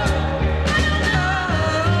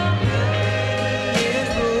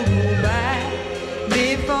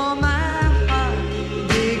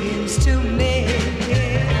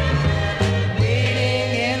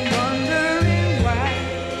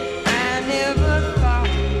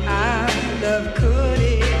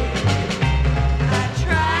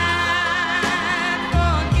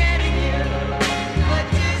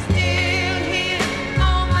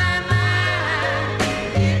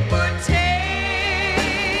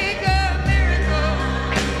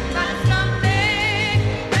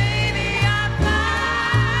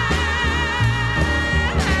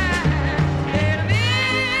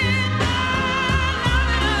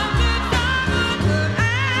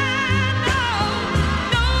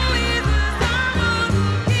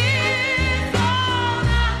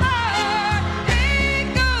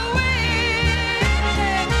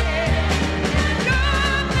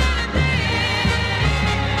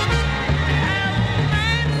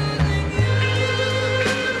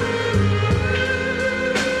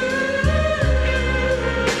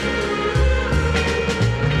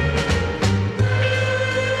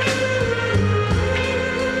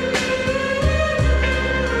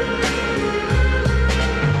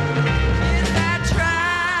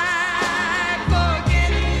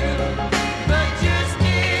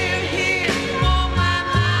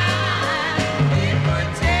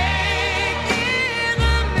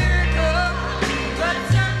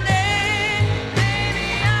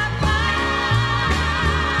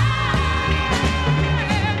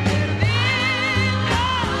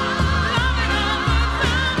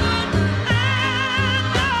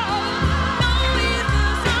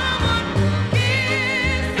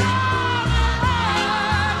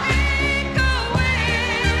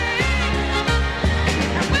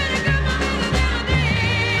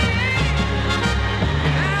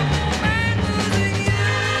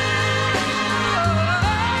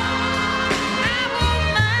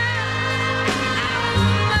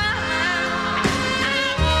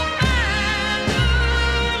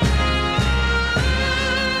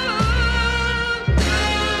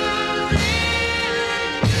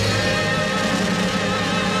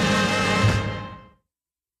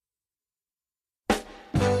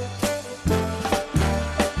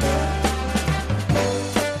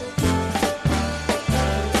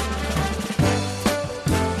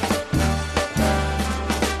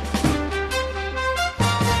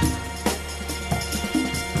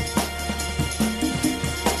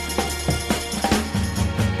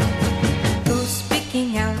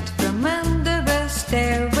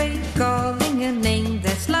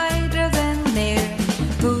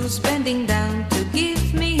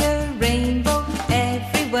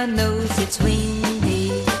 it's windy.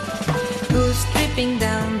 Who's tripping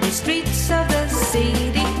down the streets of the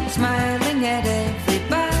city, smiling at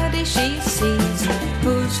everybody she sees?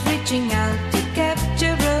 Who's reaching out to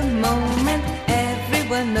capture a moment?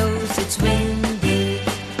 Everyone knows it's windy.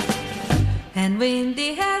 And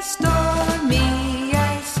windy has stormy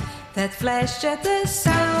eyes that flash at the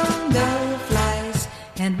sound of flies.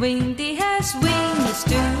 And windy has wings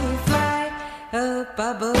to fly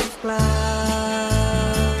above clouds,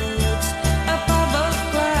 above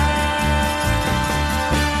clouds.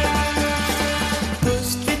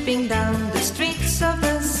 Who's tripping down the streets of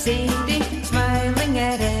the city, smiling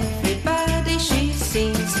at everybody she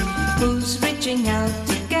sees? Who's reaching out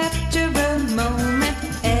to capture a moment?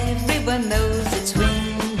 Everyone knows it's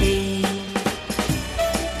windy.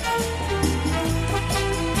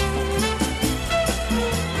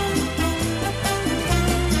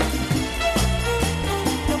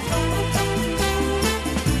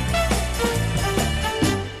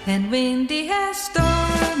 And windy has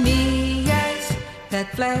stormy eyes that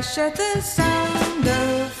flash at the sound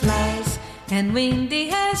of flies. And windy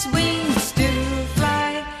has wings to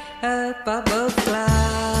fly above clouds,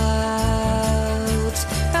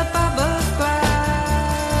 above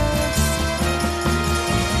clouds.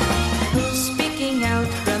 Who's speaking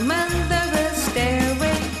out from under a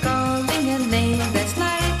stairway, calling a name that's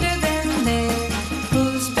lighter than air?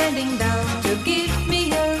 Who's bending down to give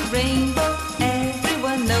me a rainbow?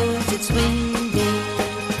 Everyone knows it's windy.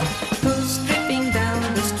 Who's tripping down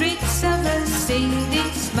the streets of the city,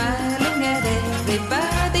 smiling at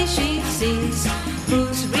everybody she sees?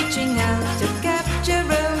 Who's reaching out to capture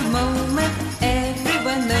a moment?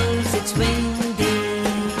 Everyone knows it's windy.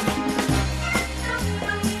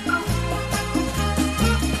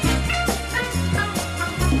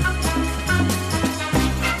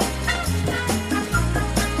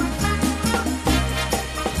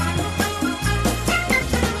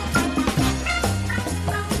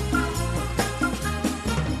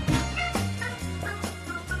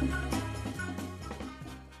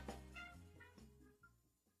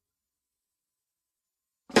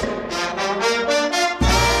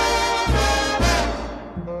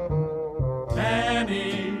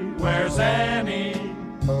 Annie, where's Annie?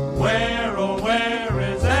 Where, oh, where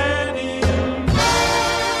is Annie?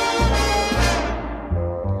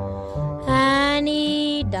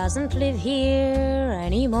 Annie doesn't live here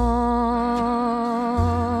anymore.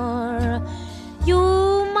 You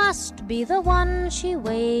must be the one she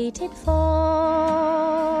waited for.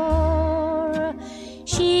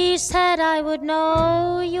 She said I would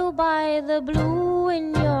know you by the blue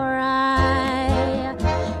in your eye.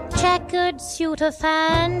 Checkered suit of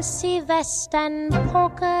fancy vest and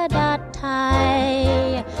polka dot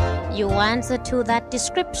tie. You answer to that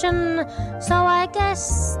description, so I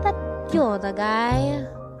guess that you're the guy.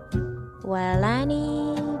 Well,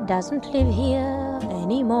 Annie doesn't live here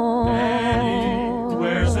anymore. Annie,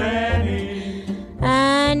 where's Annie?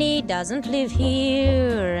 Annie doesn't live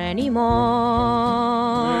here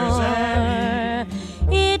anymore. Where's Annie?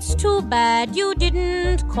 It's too bad you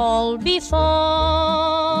didn't call before.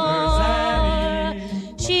 Where's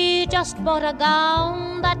Annie? She just bought a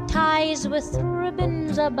gown that ties with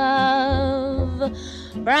ribbons above,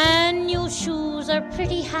 brand new shoes, a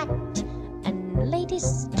pretty hat, and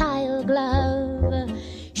latest style glove.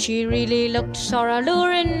 She really looked so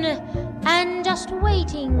alluring and just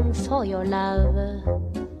waiting for your love.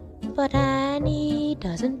 But Annie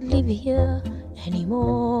doesn't live here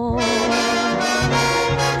anymore.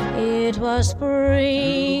 It was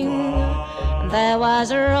spring, there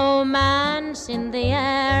was romance in the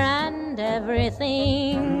air, and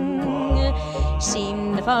everything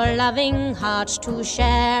seemed for loving hearts to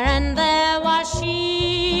share. And there was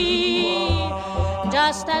she,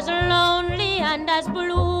 just as lonely and as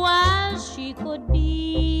blue as she could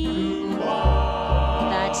be.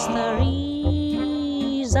 That's the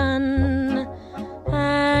reason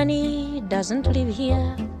Annie doesn't live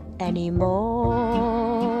here anymore.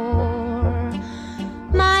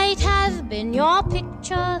 Might have been your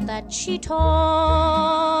picture that she tore.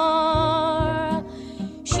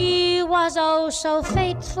 She was oh so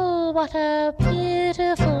faithful, what a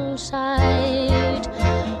pitiful sight.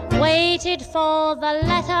 Waited for the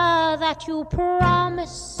letter that you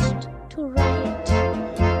promised to write.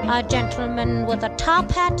 A gentleman with a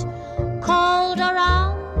top hat called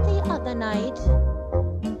around the other night.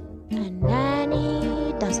 And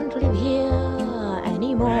Annie doesn't live here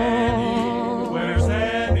anymore. Annie, where's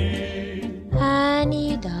Annie?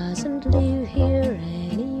 Annie doesn't live here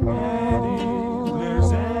anymore. Annie,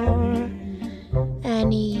 where's Annie?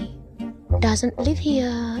 Annie doesn't live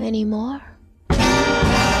here anymore.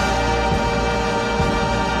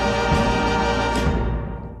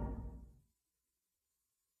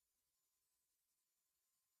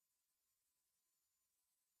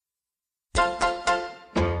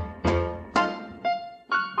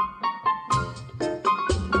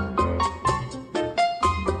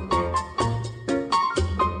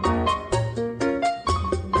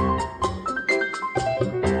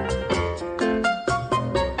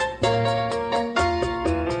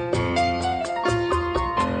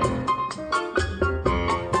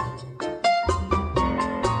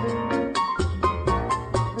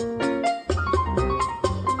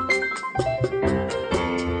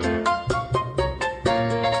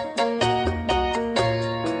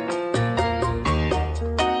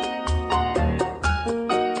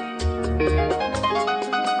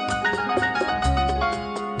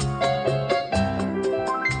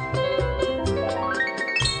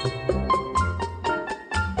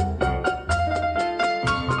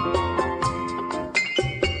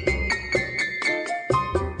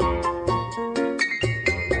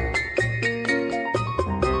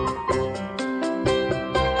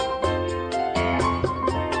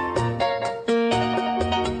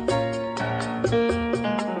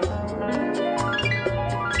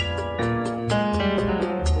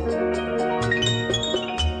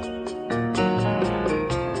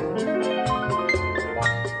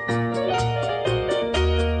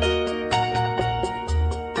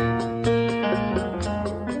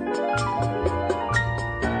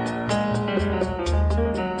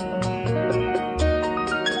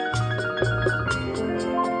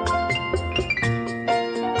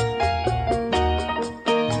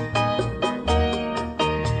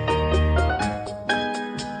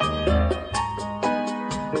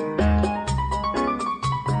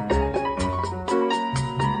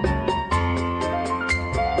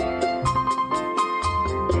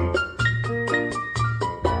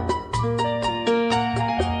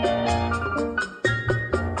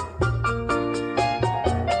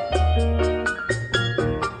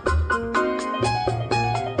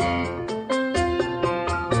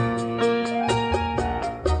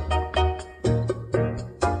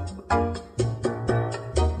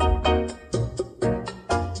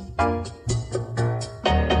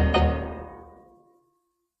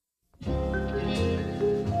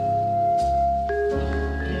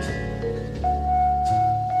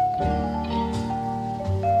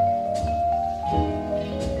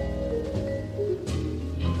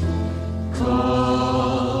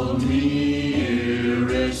 Call me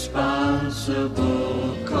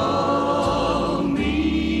irresponsible, call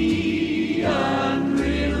me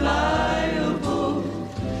unreliable,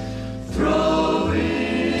 throw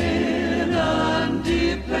in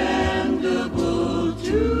undependable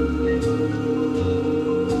too.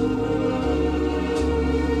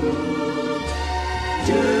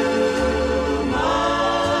 Do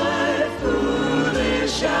my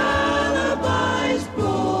foolish alibis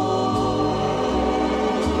bore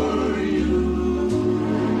you?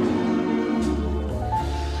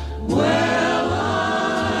 Well,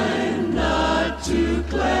 I'm not too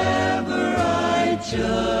clever, I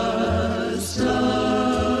just adore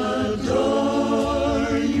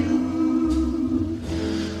you.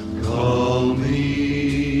 Call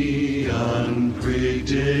me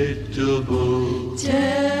unpredictable.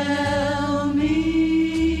 Tell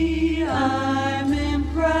me I'm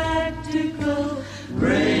impractical.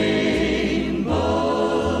 Rainbows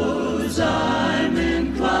I'm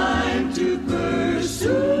inclined to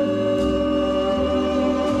pursue.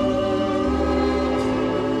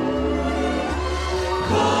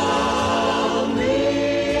 Call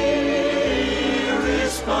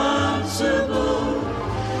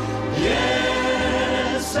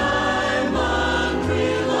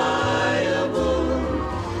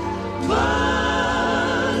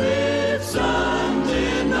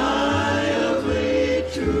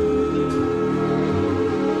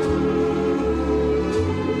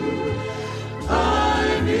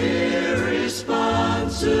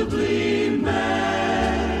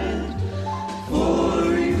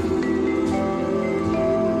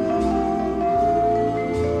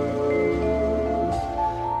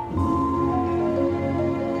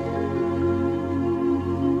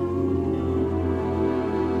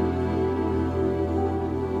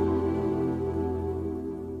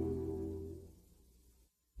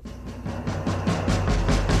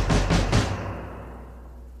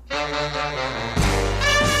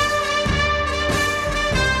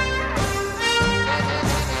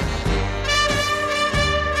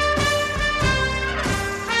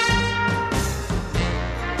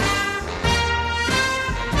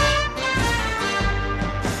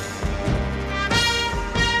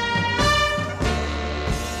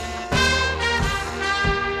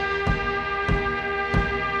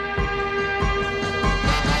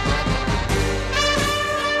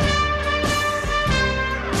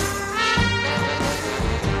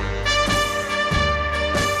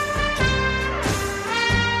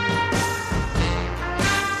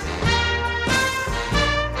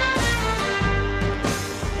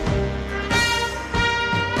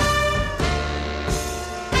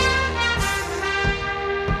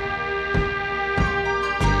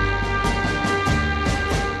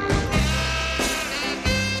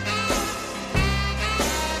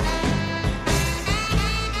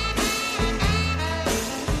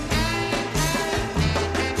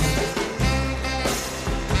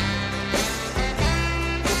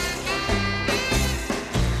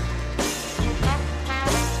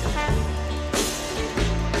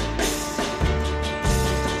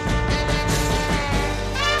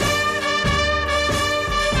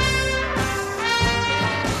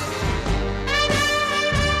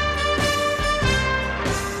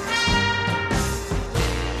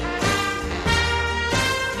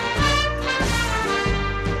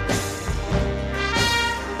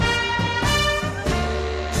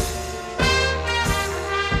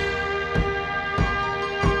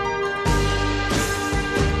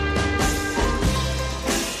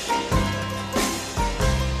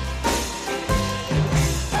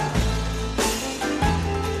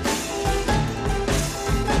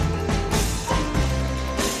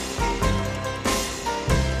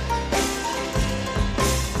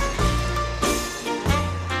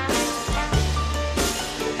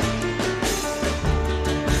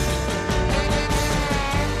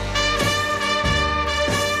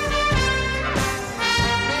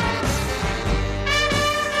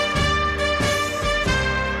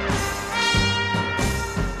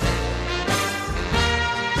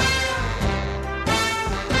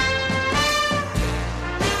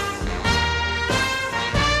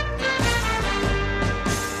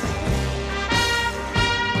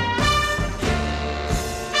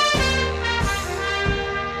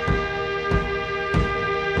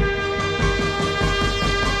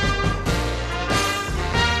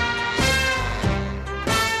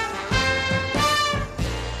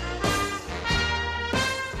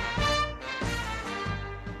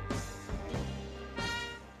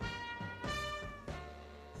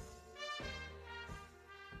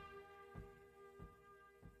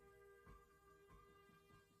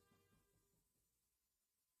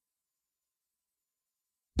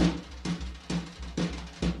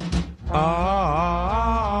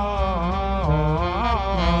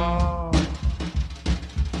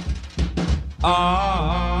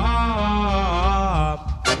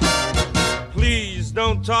Please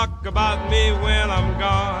don't talk about me when I'm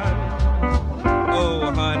gone.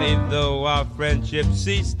 Oh, honey, though our friendship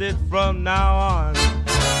ceased it from now on.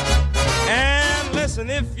 And listen,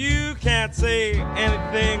 if you can't say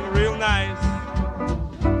anything real nice,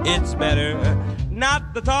 it's better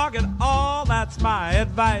not to talk at all, that's my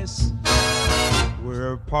advice.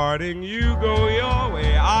 We're parting, you go your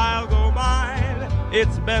way, I'll go mine.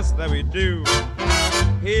 It's best that we do.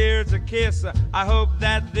 Here's a kiss, I hope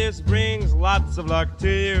that this brings lots of luck to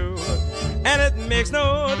you. And it makes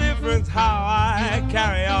no difference how I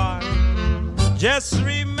carry on. Just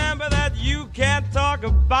remember that you can't talk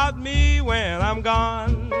about me when I'm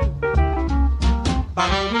gone.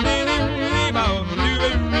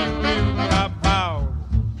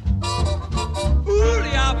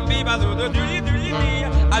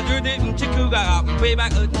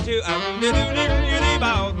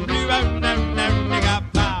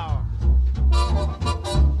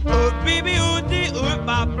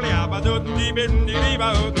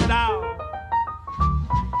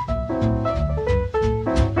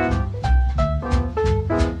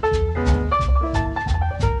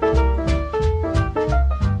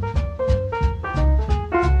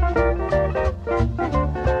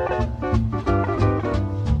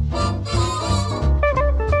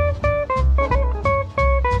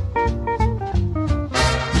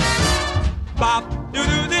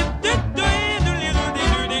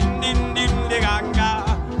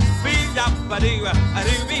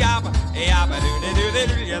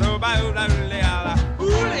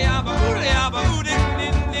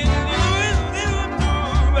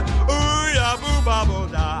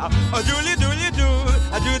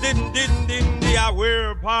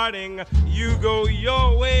 We're parting, you go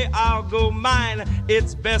your way, I'll go mine.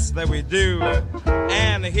 It's best that we do.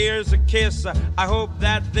 And here's a kiss, I hope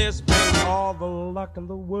that this brings all the luck in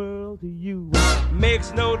the world to you.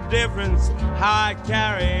 Makes no difference how I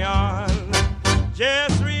carry on.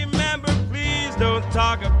 Just remember, please don't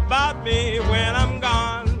talk about me when I'm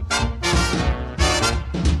gone.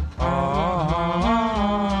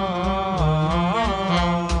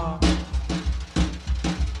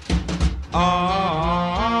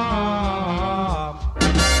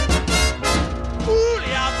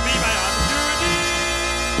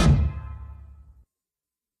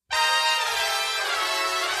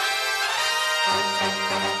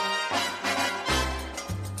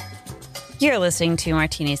 You're listening to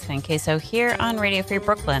Martinis Con Queso here on Radio Free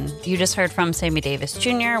Brooklyn. You just heard from Sammy Davis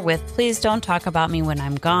Jr. with Please Don't Talk About Me When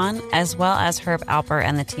I'm Gone, as well as Herb Alpert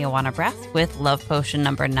and the Tijuana Breath with Love Potion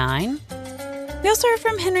number 9. We also heard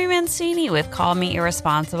from Henry Mancini with Call Me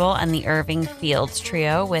Irresponsible and the Irving Fields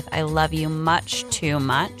Trio with I Love You Much Too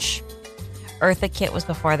Much. Eartha Kitt was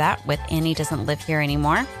before that with Annie Doesn't Live Here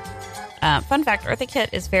Anymore. Fun fact, Eartha Kitt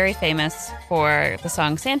is very famous for the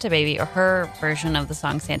song Santa Baby, or her version of the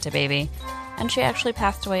song Santa Baby. And she actually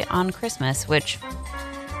passed away on Christmas, which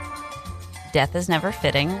death is never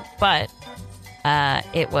fitting, but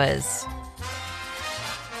it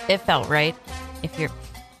felt right,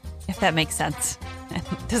 if that makes sense. It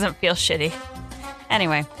doesn't feel shitty.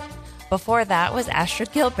 Anyway, before that was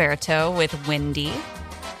Astrid Gilberto with Windy,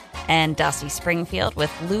 and Dusty Springfield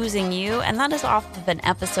with Losing You, and that is off of an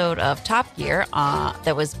episode of Top Gear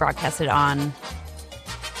that was broadcasted on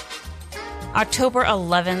October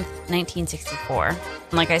 11th, 1964.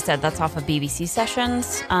 And like I said, that's off of BBC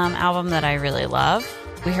Sessions album that I really love.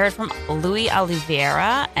 We heard from Louis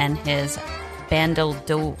Oliveira and his Bando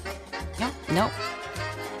da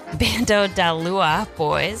Lua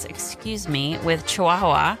Boys, with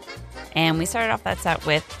Chihuahua. And we started off that set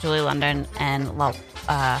with Julie London and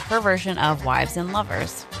her version of Wives and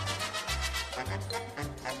Lovers.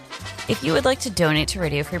 If you would like to donate to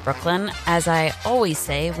Radio Free Brooklyn, as I always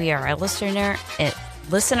say, we are a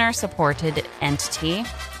listener-supported entity.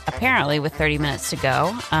 Apparently, with 30 minutes to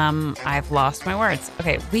go, I've lost my words.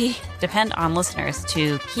 Okay, we depend on listeners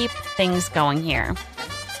to keep things going here.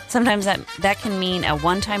 Sometimes that can mean a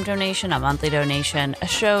one-time donation, a monthly donation, a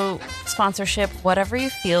show sponsorship, whatever you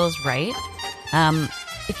feel is right.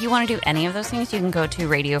 If you want to do any of those things, you can go to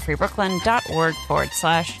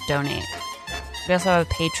radiofreebrooklyn.org/donate. We also have a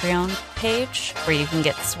Patreon page where you can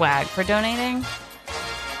get swag for donating.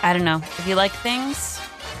 I don't know. If you like things,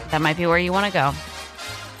 that might be where you want to go.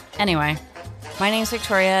 Anyway, my name's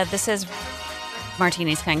Victoria. This is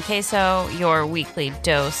Martinis Con Queso, your weekly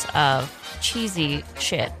dose of cheesy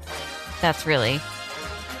shit. That's really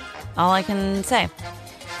all I can say.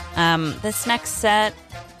 This next set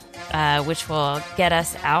which will get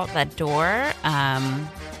us out that door and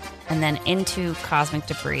then into cosmic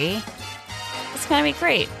debris. It's going to be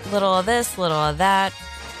great. Little of this, little of that.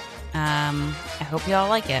 I hope you all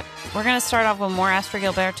like it. We're going to start off with more Astrud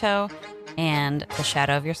Gilberto and The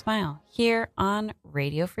Shadow of Your Smile here on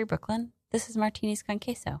Radio Free Brooklyn. This is Martinis con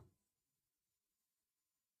Queso.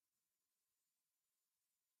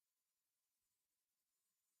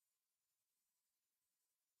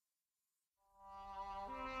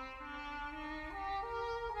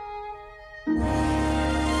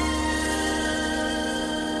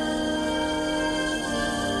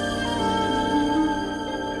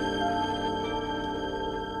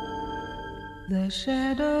 The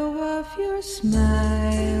shadow of your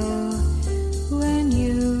smile when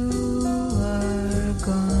you are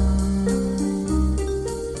gone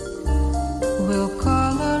will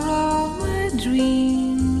color all my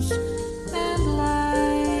dreams and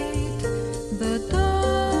light the dawn.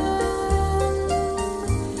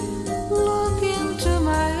 Look into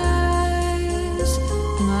my eyes,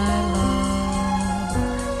 my love,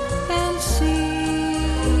 and see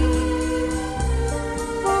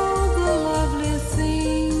all the lovely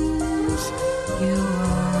things you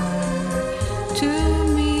are to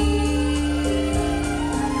me.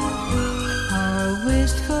 Our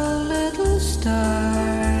wistful little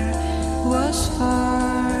star was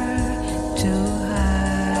far too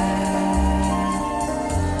high.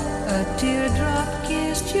 A teardrop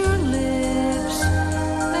kissed your lips,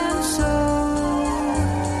 and so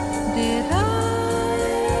did I.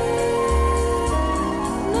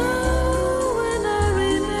 Now when I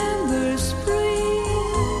remember spring,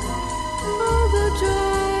 all the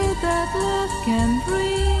joy that love can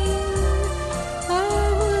bring, I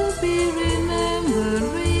will be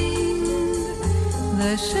remembering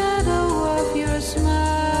the shadow of your smile.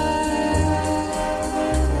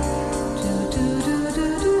 Do, do, do, do,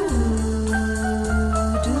 do,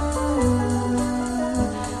 do, do.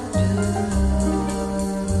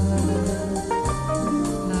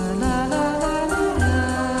 La, la, la, la, la,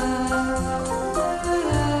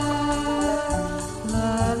 la, la,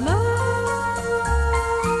 la.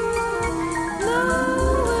 Now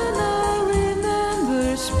when I remember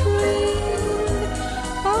spring,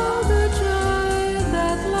 all the joy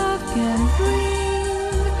that love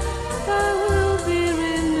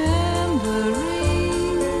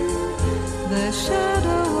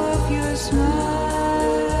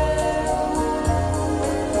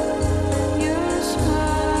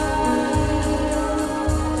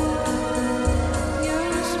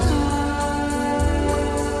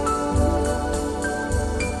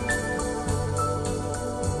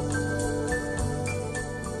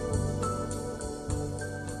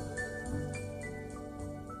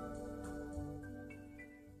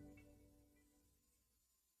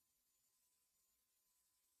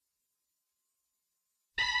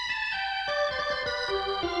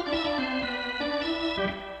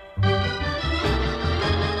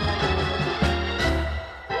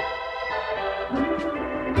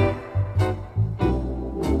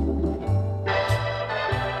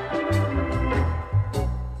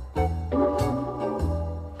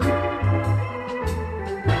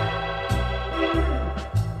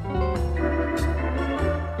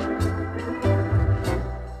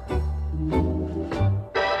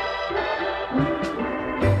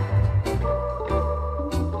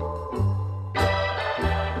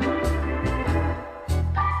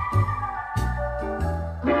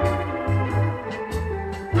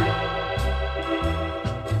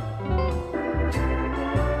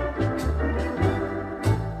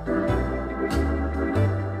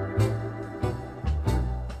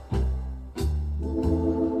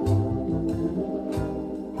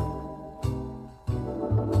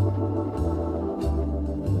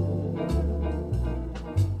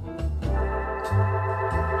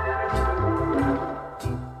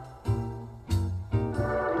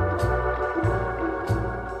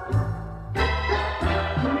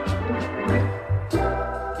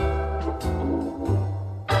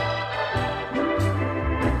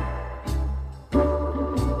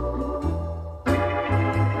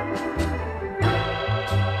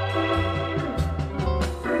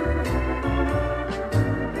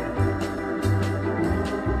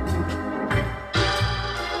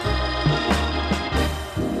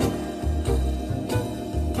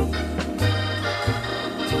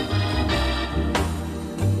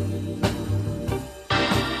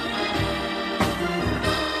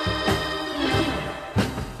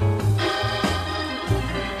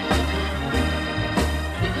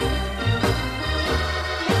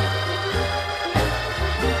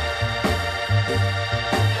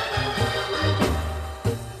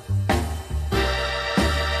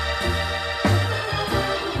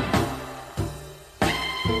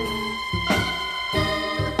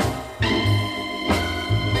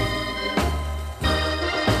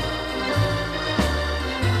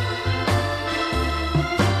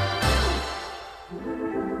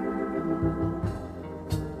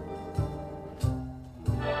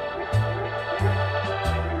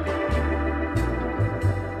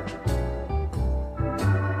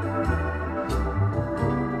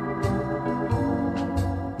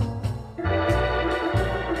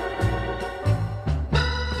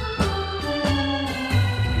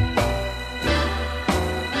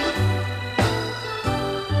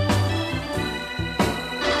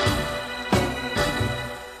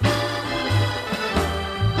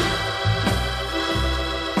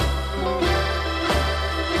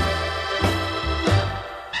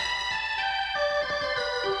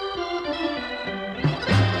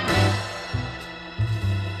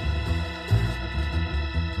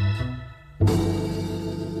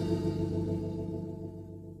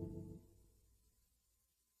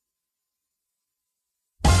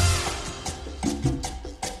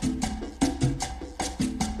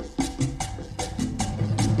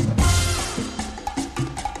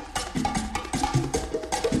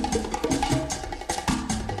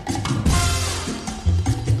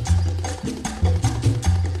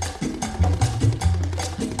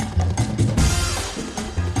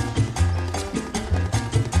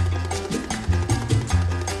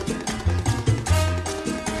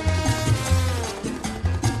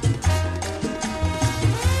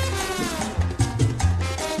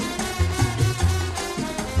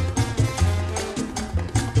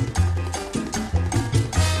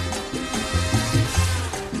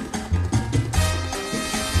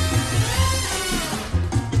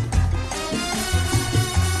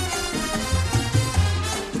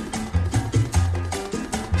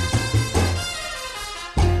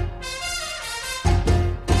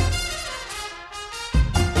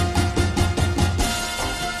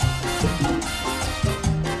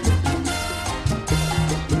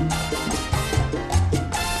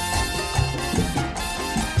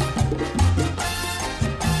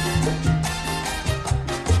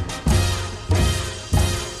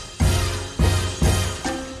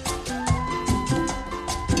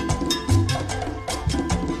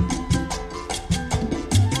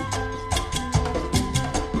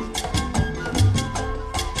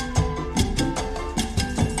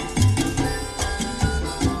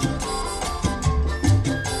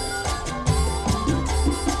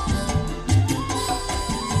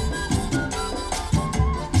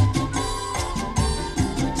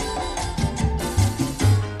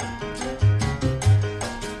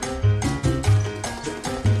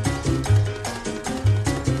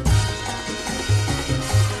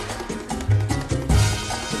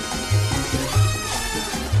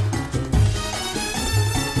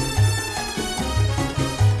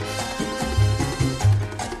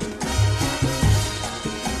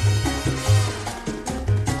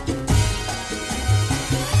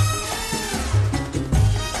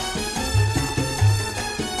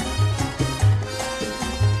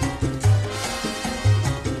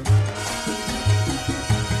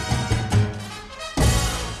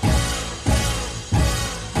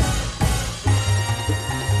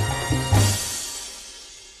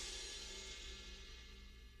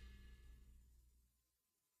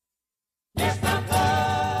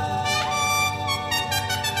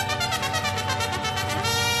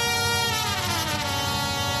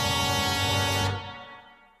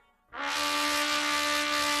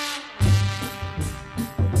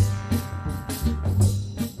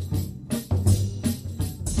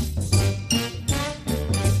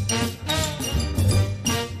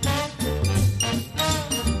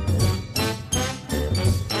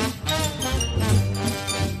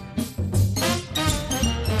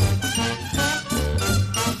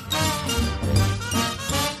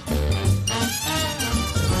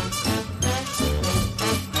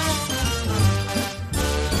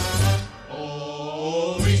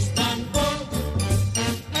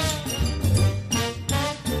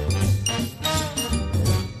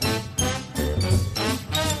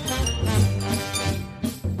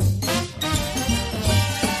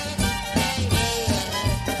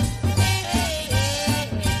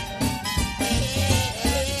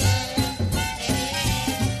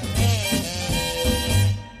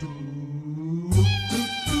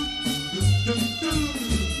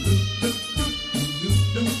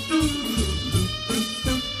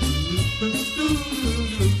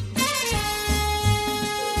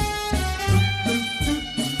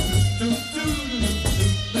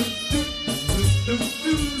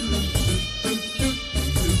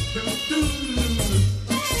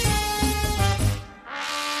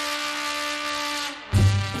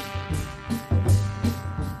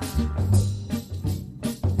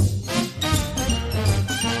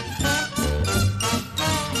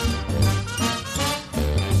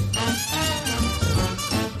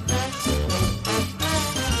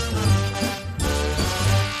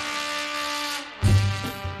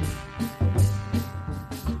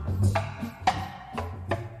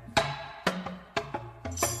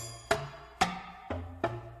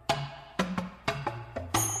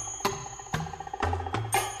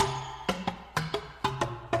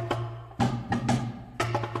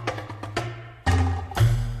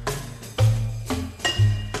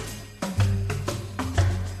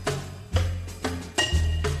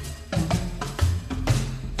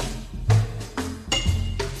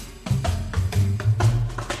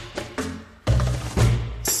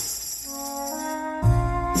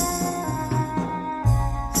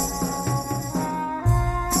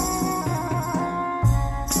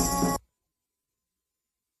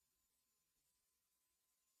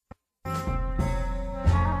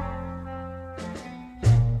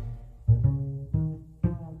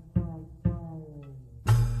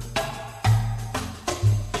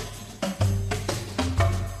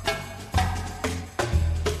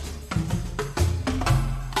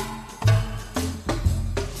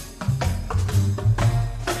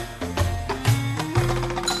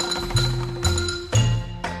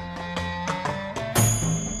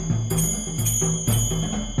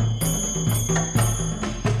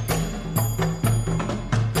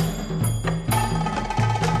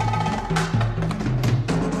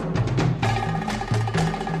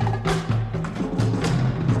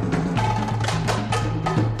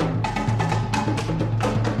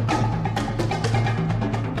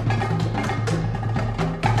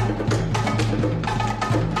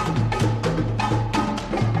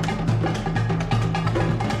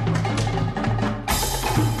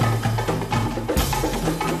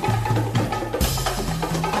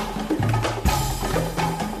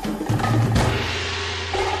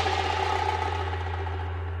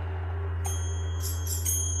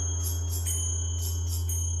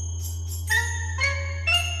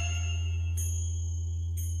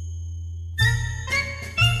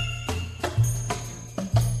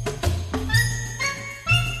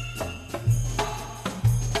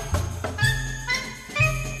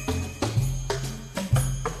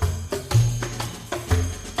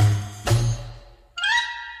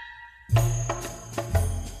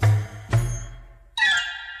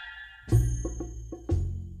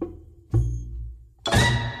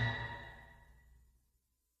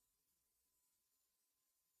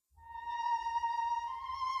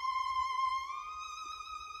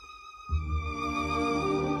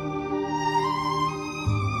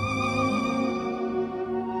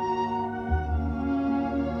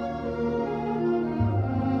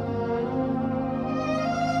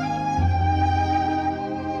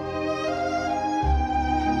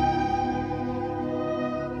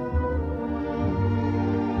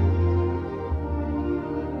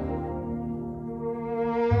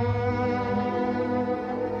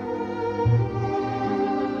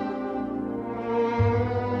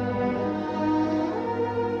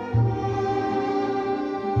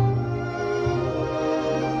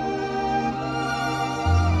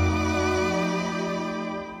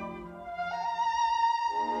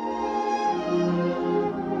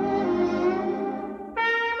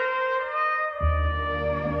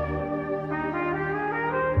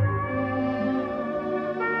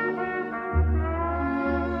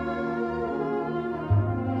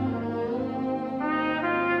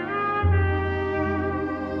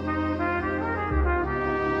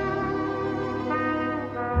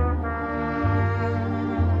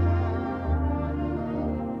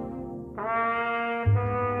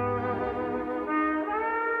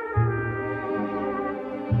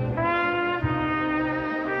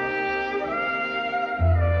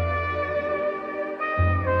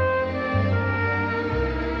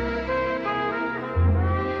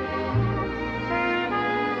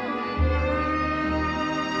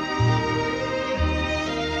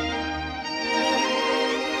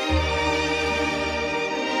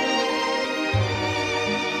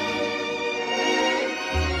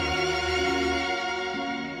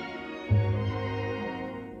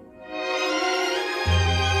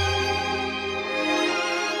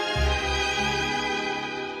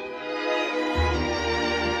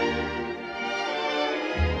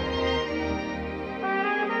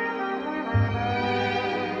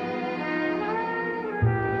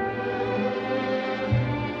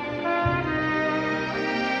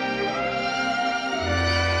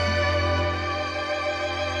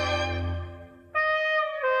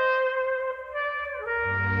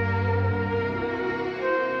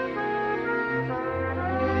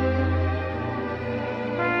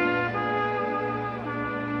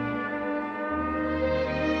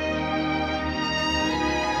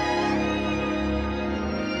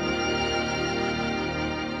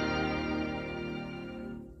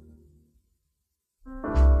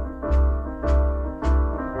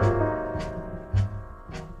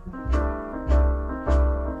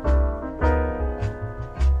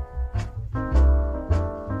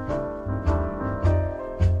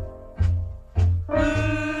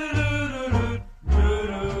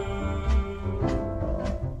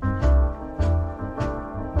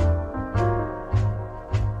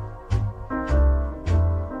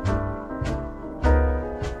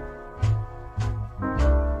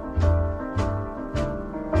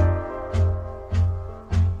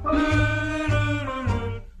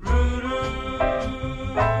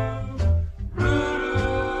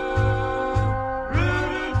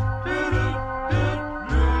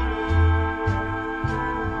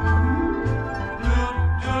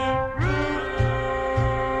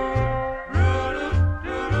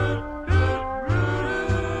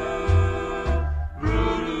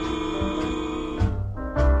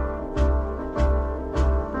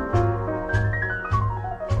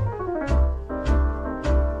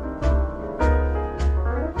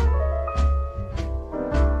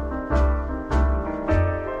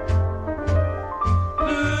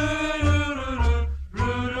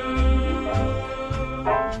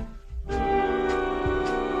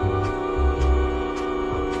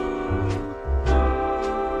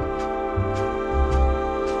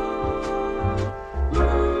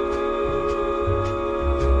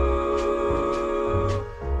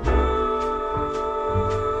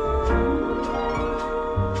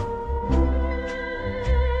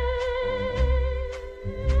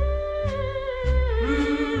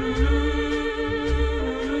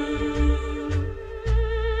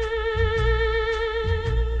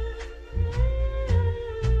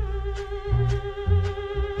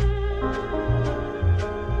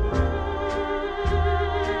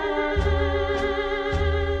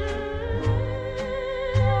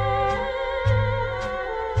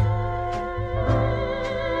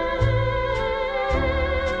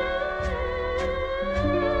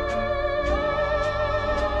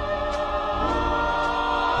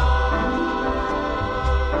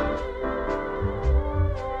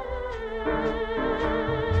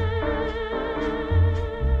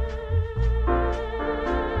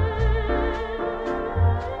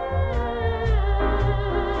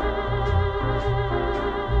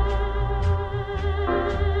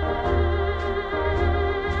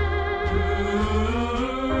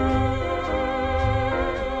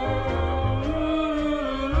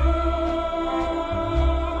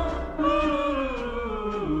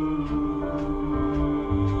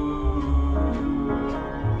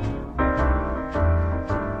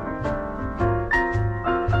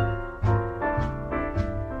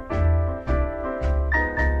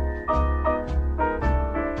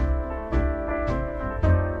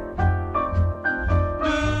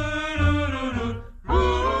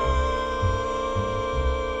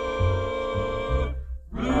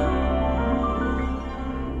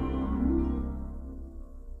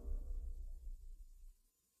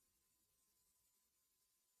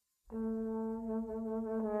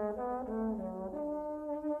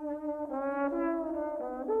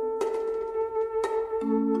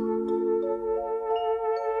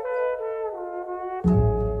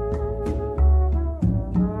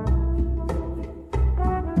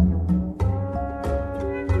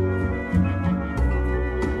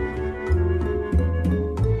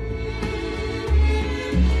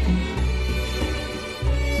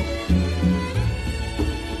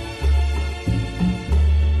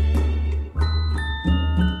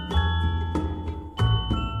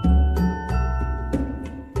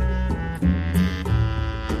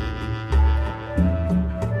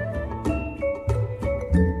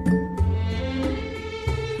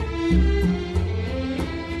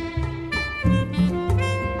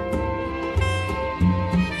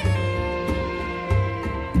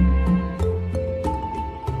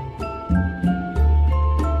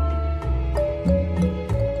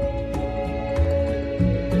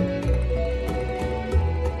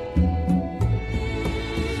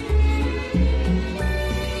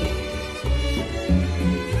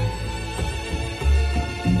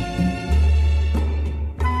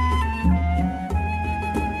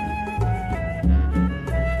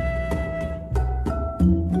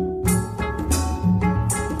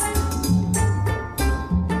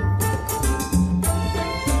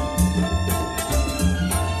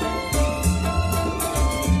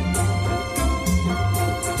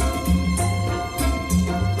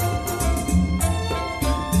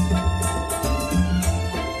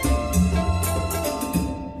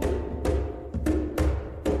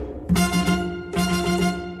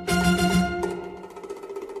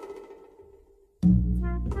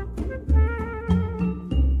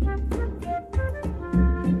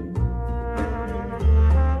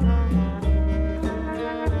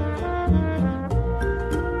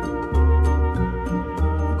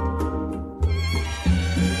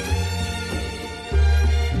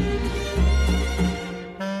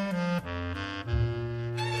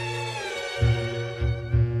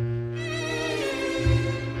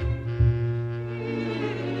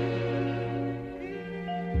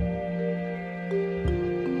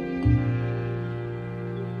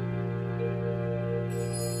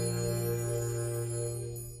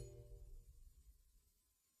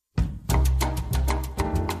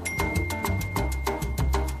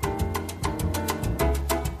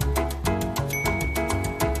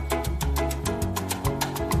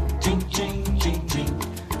Tchim, tchim, tchim, tchim.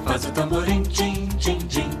 Faz o tamborim, tchim, tchim,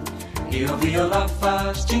 tchim. E o viola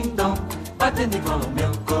faz tim-dom, batendo igual o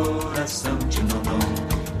meu coração, tim-dom-dom.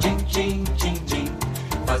 Tchim, tchim, tchim, tchim.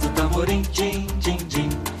 Faz o tamborim, tchim, tchim, tchim.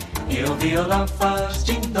 E o viola faz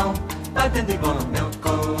tim-dom, batendo igual o meu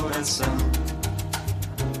coração.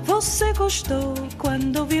 Você gostou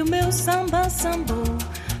quando ouviu meu samba sambô,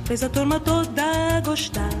 fez a turma toda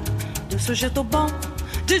gostar do sujeito bom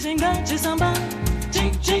de gingar, de samba. Tchim,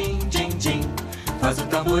 tchim, tchim, tchim. Faz o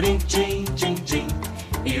tamborim, tchim, tchim, tchim.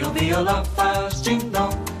 E o viola faz tim-dom,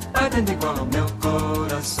 batendo igual ao meu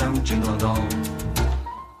coração, tim-dom-dom.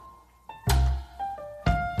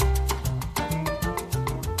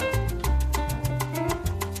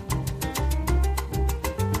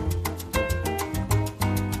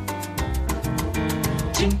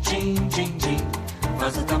 Tchim, tchim, tchim, tchim.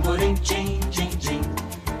 Faz o tamborim, tchim, tchim, tchim.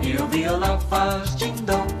 E o viola faz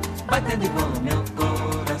tim-dom, batendo igual ao meu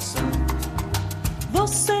coração.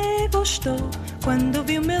 Você gostou quando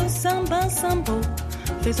viu meu samba sambô,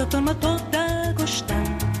 fez a turma toda gostar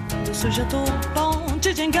do sujeito bom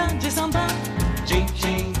de gingar, de samba. Tchim,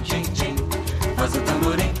 tchim, tchim, tchim. Faz o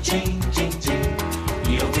tamborim, tchim, tchim, tchim.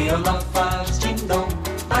 E o viola faz tim-dom,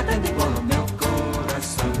 batendo igual ao meu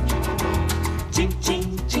coração. Tchim,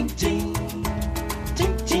 tchim, tchim, tchim.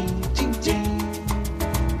 Tchim, tchim, tchim, tchim.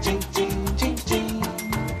 Tchim, tchim, tchim, tchim.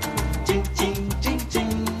 Tchim, tchim, tchim, tchim.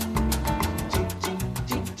 Tchim, tchim,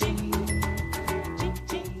 tchim, tchim. Tchim,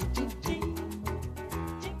 tchim, tchim, tchim.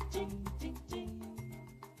 Tchim, tchim, tchim, tchim.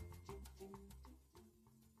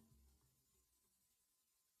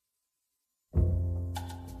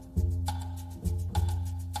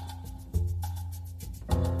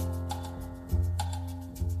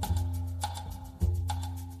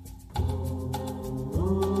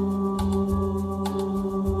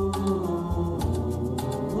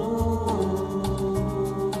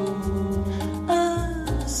 A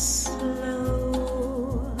slow,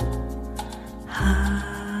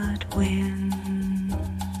 hard wind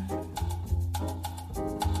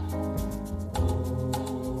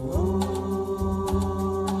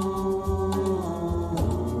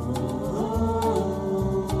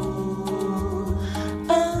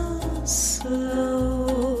a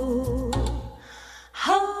slow,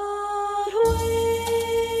 hard wind,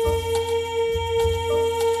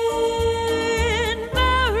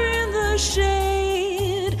 there in the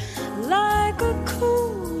shade, like a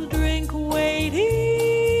cool drink waiting.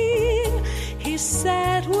 He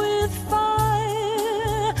sat with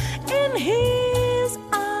fire in his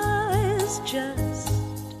eyes, just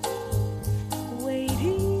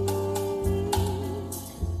waiting.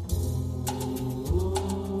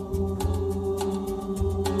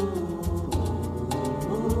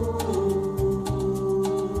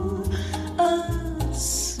 A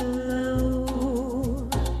slow,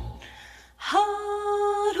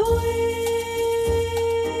 hard wind.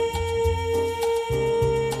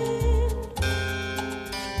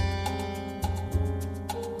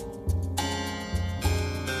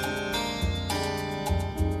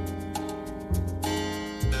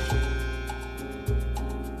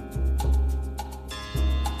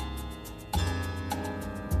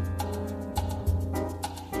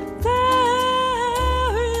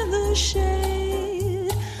 There in the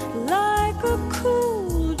shade, like a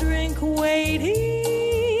cool drink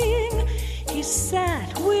waiting. He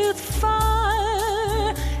sat with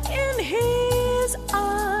fire in his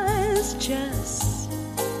eyes, just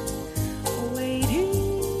waiting.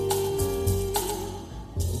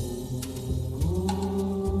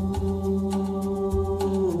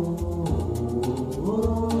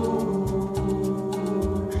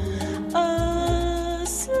 A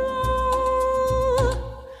slow,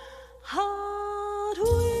 hard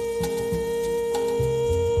wind,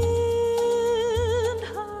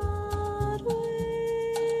 hard wind,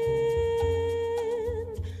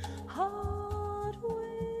 hard wind.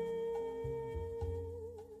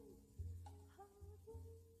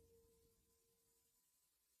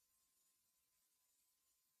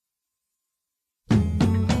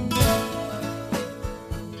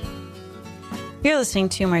 You're listening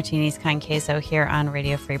to Martini's Kind Queso here on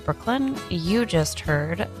Radio Free Brooklyn. You just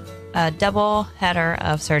heard a double header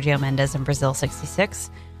of Sergio Mendes in Brazil 66.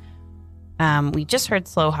 We just heard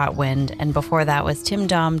Slow Hot Wind, and before that was Tim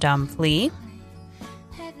Dom Dom Flea.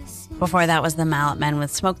 Before that was the Mallet Men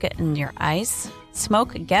with Smoke Gets in Your Eyes,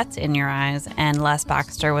 and Les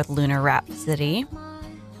Baxter with Lunar Rhapsody.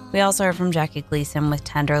 We also heard from Jackie Gleason with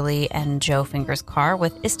Tenderly and Joe Fingers Carr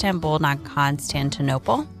with Istanbul, not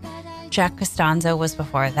Constantinople. Jack Costanzo was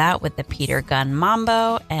before that with the Peter Gunn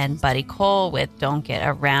Mambo, and Buddy Cole with Don't Get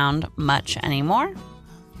Around Much Anymore.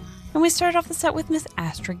 And we started off the set with Miss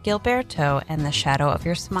Astrid Gilberto and The Shadow of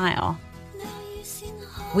Your Smile.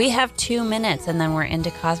 We have 2 minutes and then we're into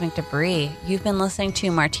Cosmic Debris. You've been listening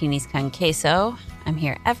to Martinis con Queso. I'm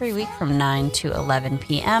here every week from 9 to 11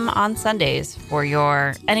 p.m. on Sundays for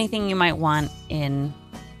your anything you might want in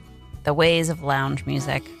the ways of lounge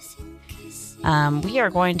music. We are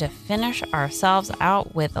going to finish ourselves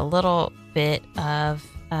out with a little bit of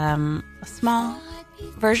a small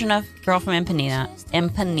version of Girl from Ipanema.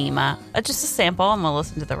 Just a sample, and we'll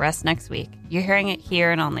listen to the rest next week. You're hearing it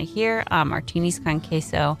here and only here on Martinis con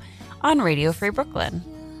Queso on Radio Free Brooklyn.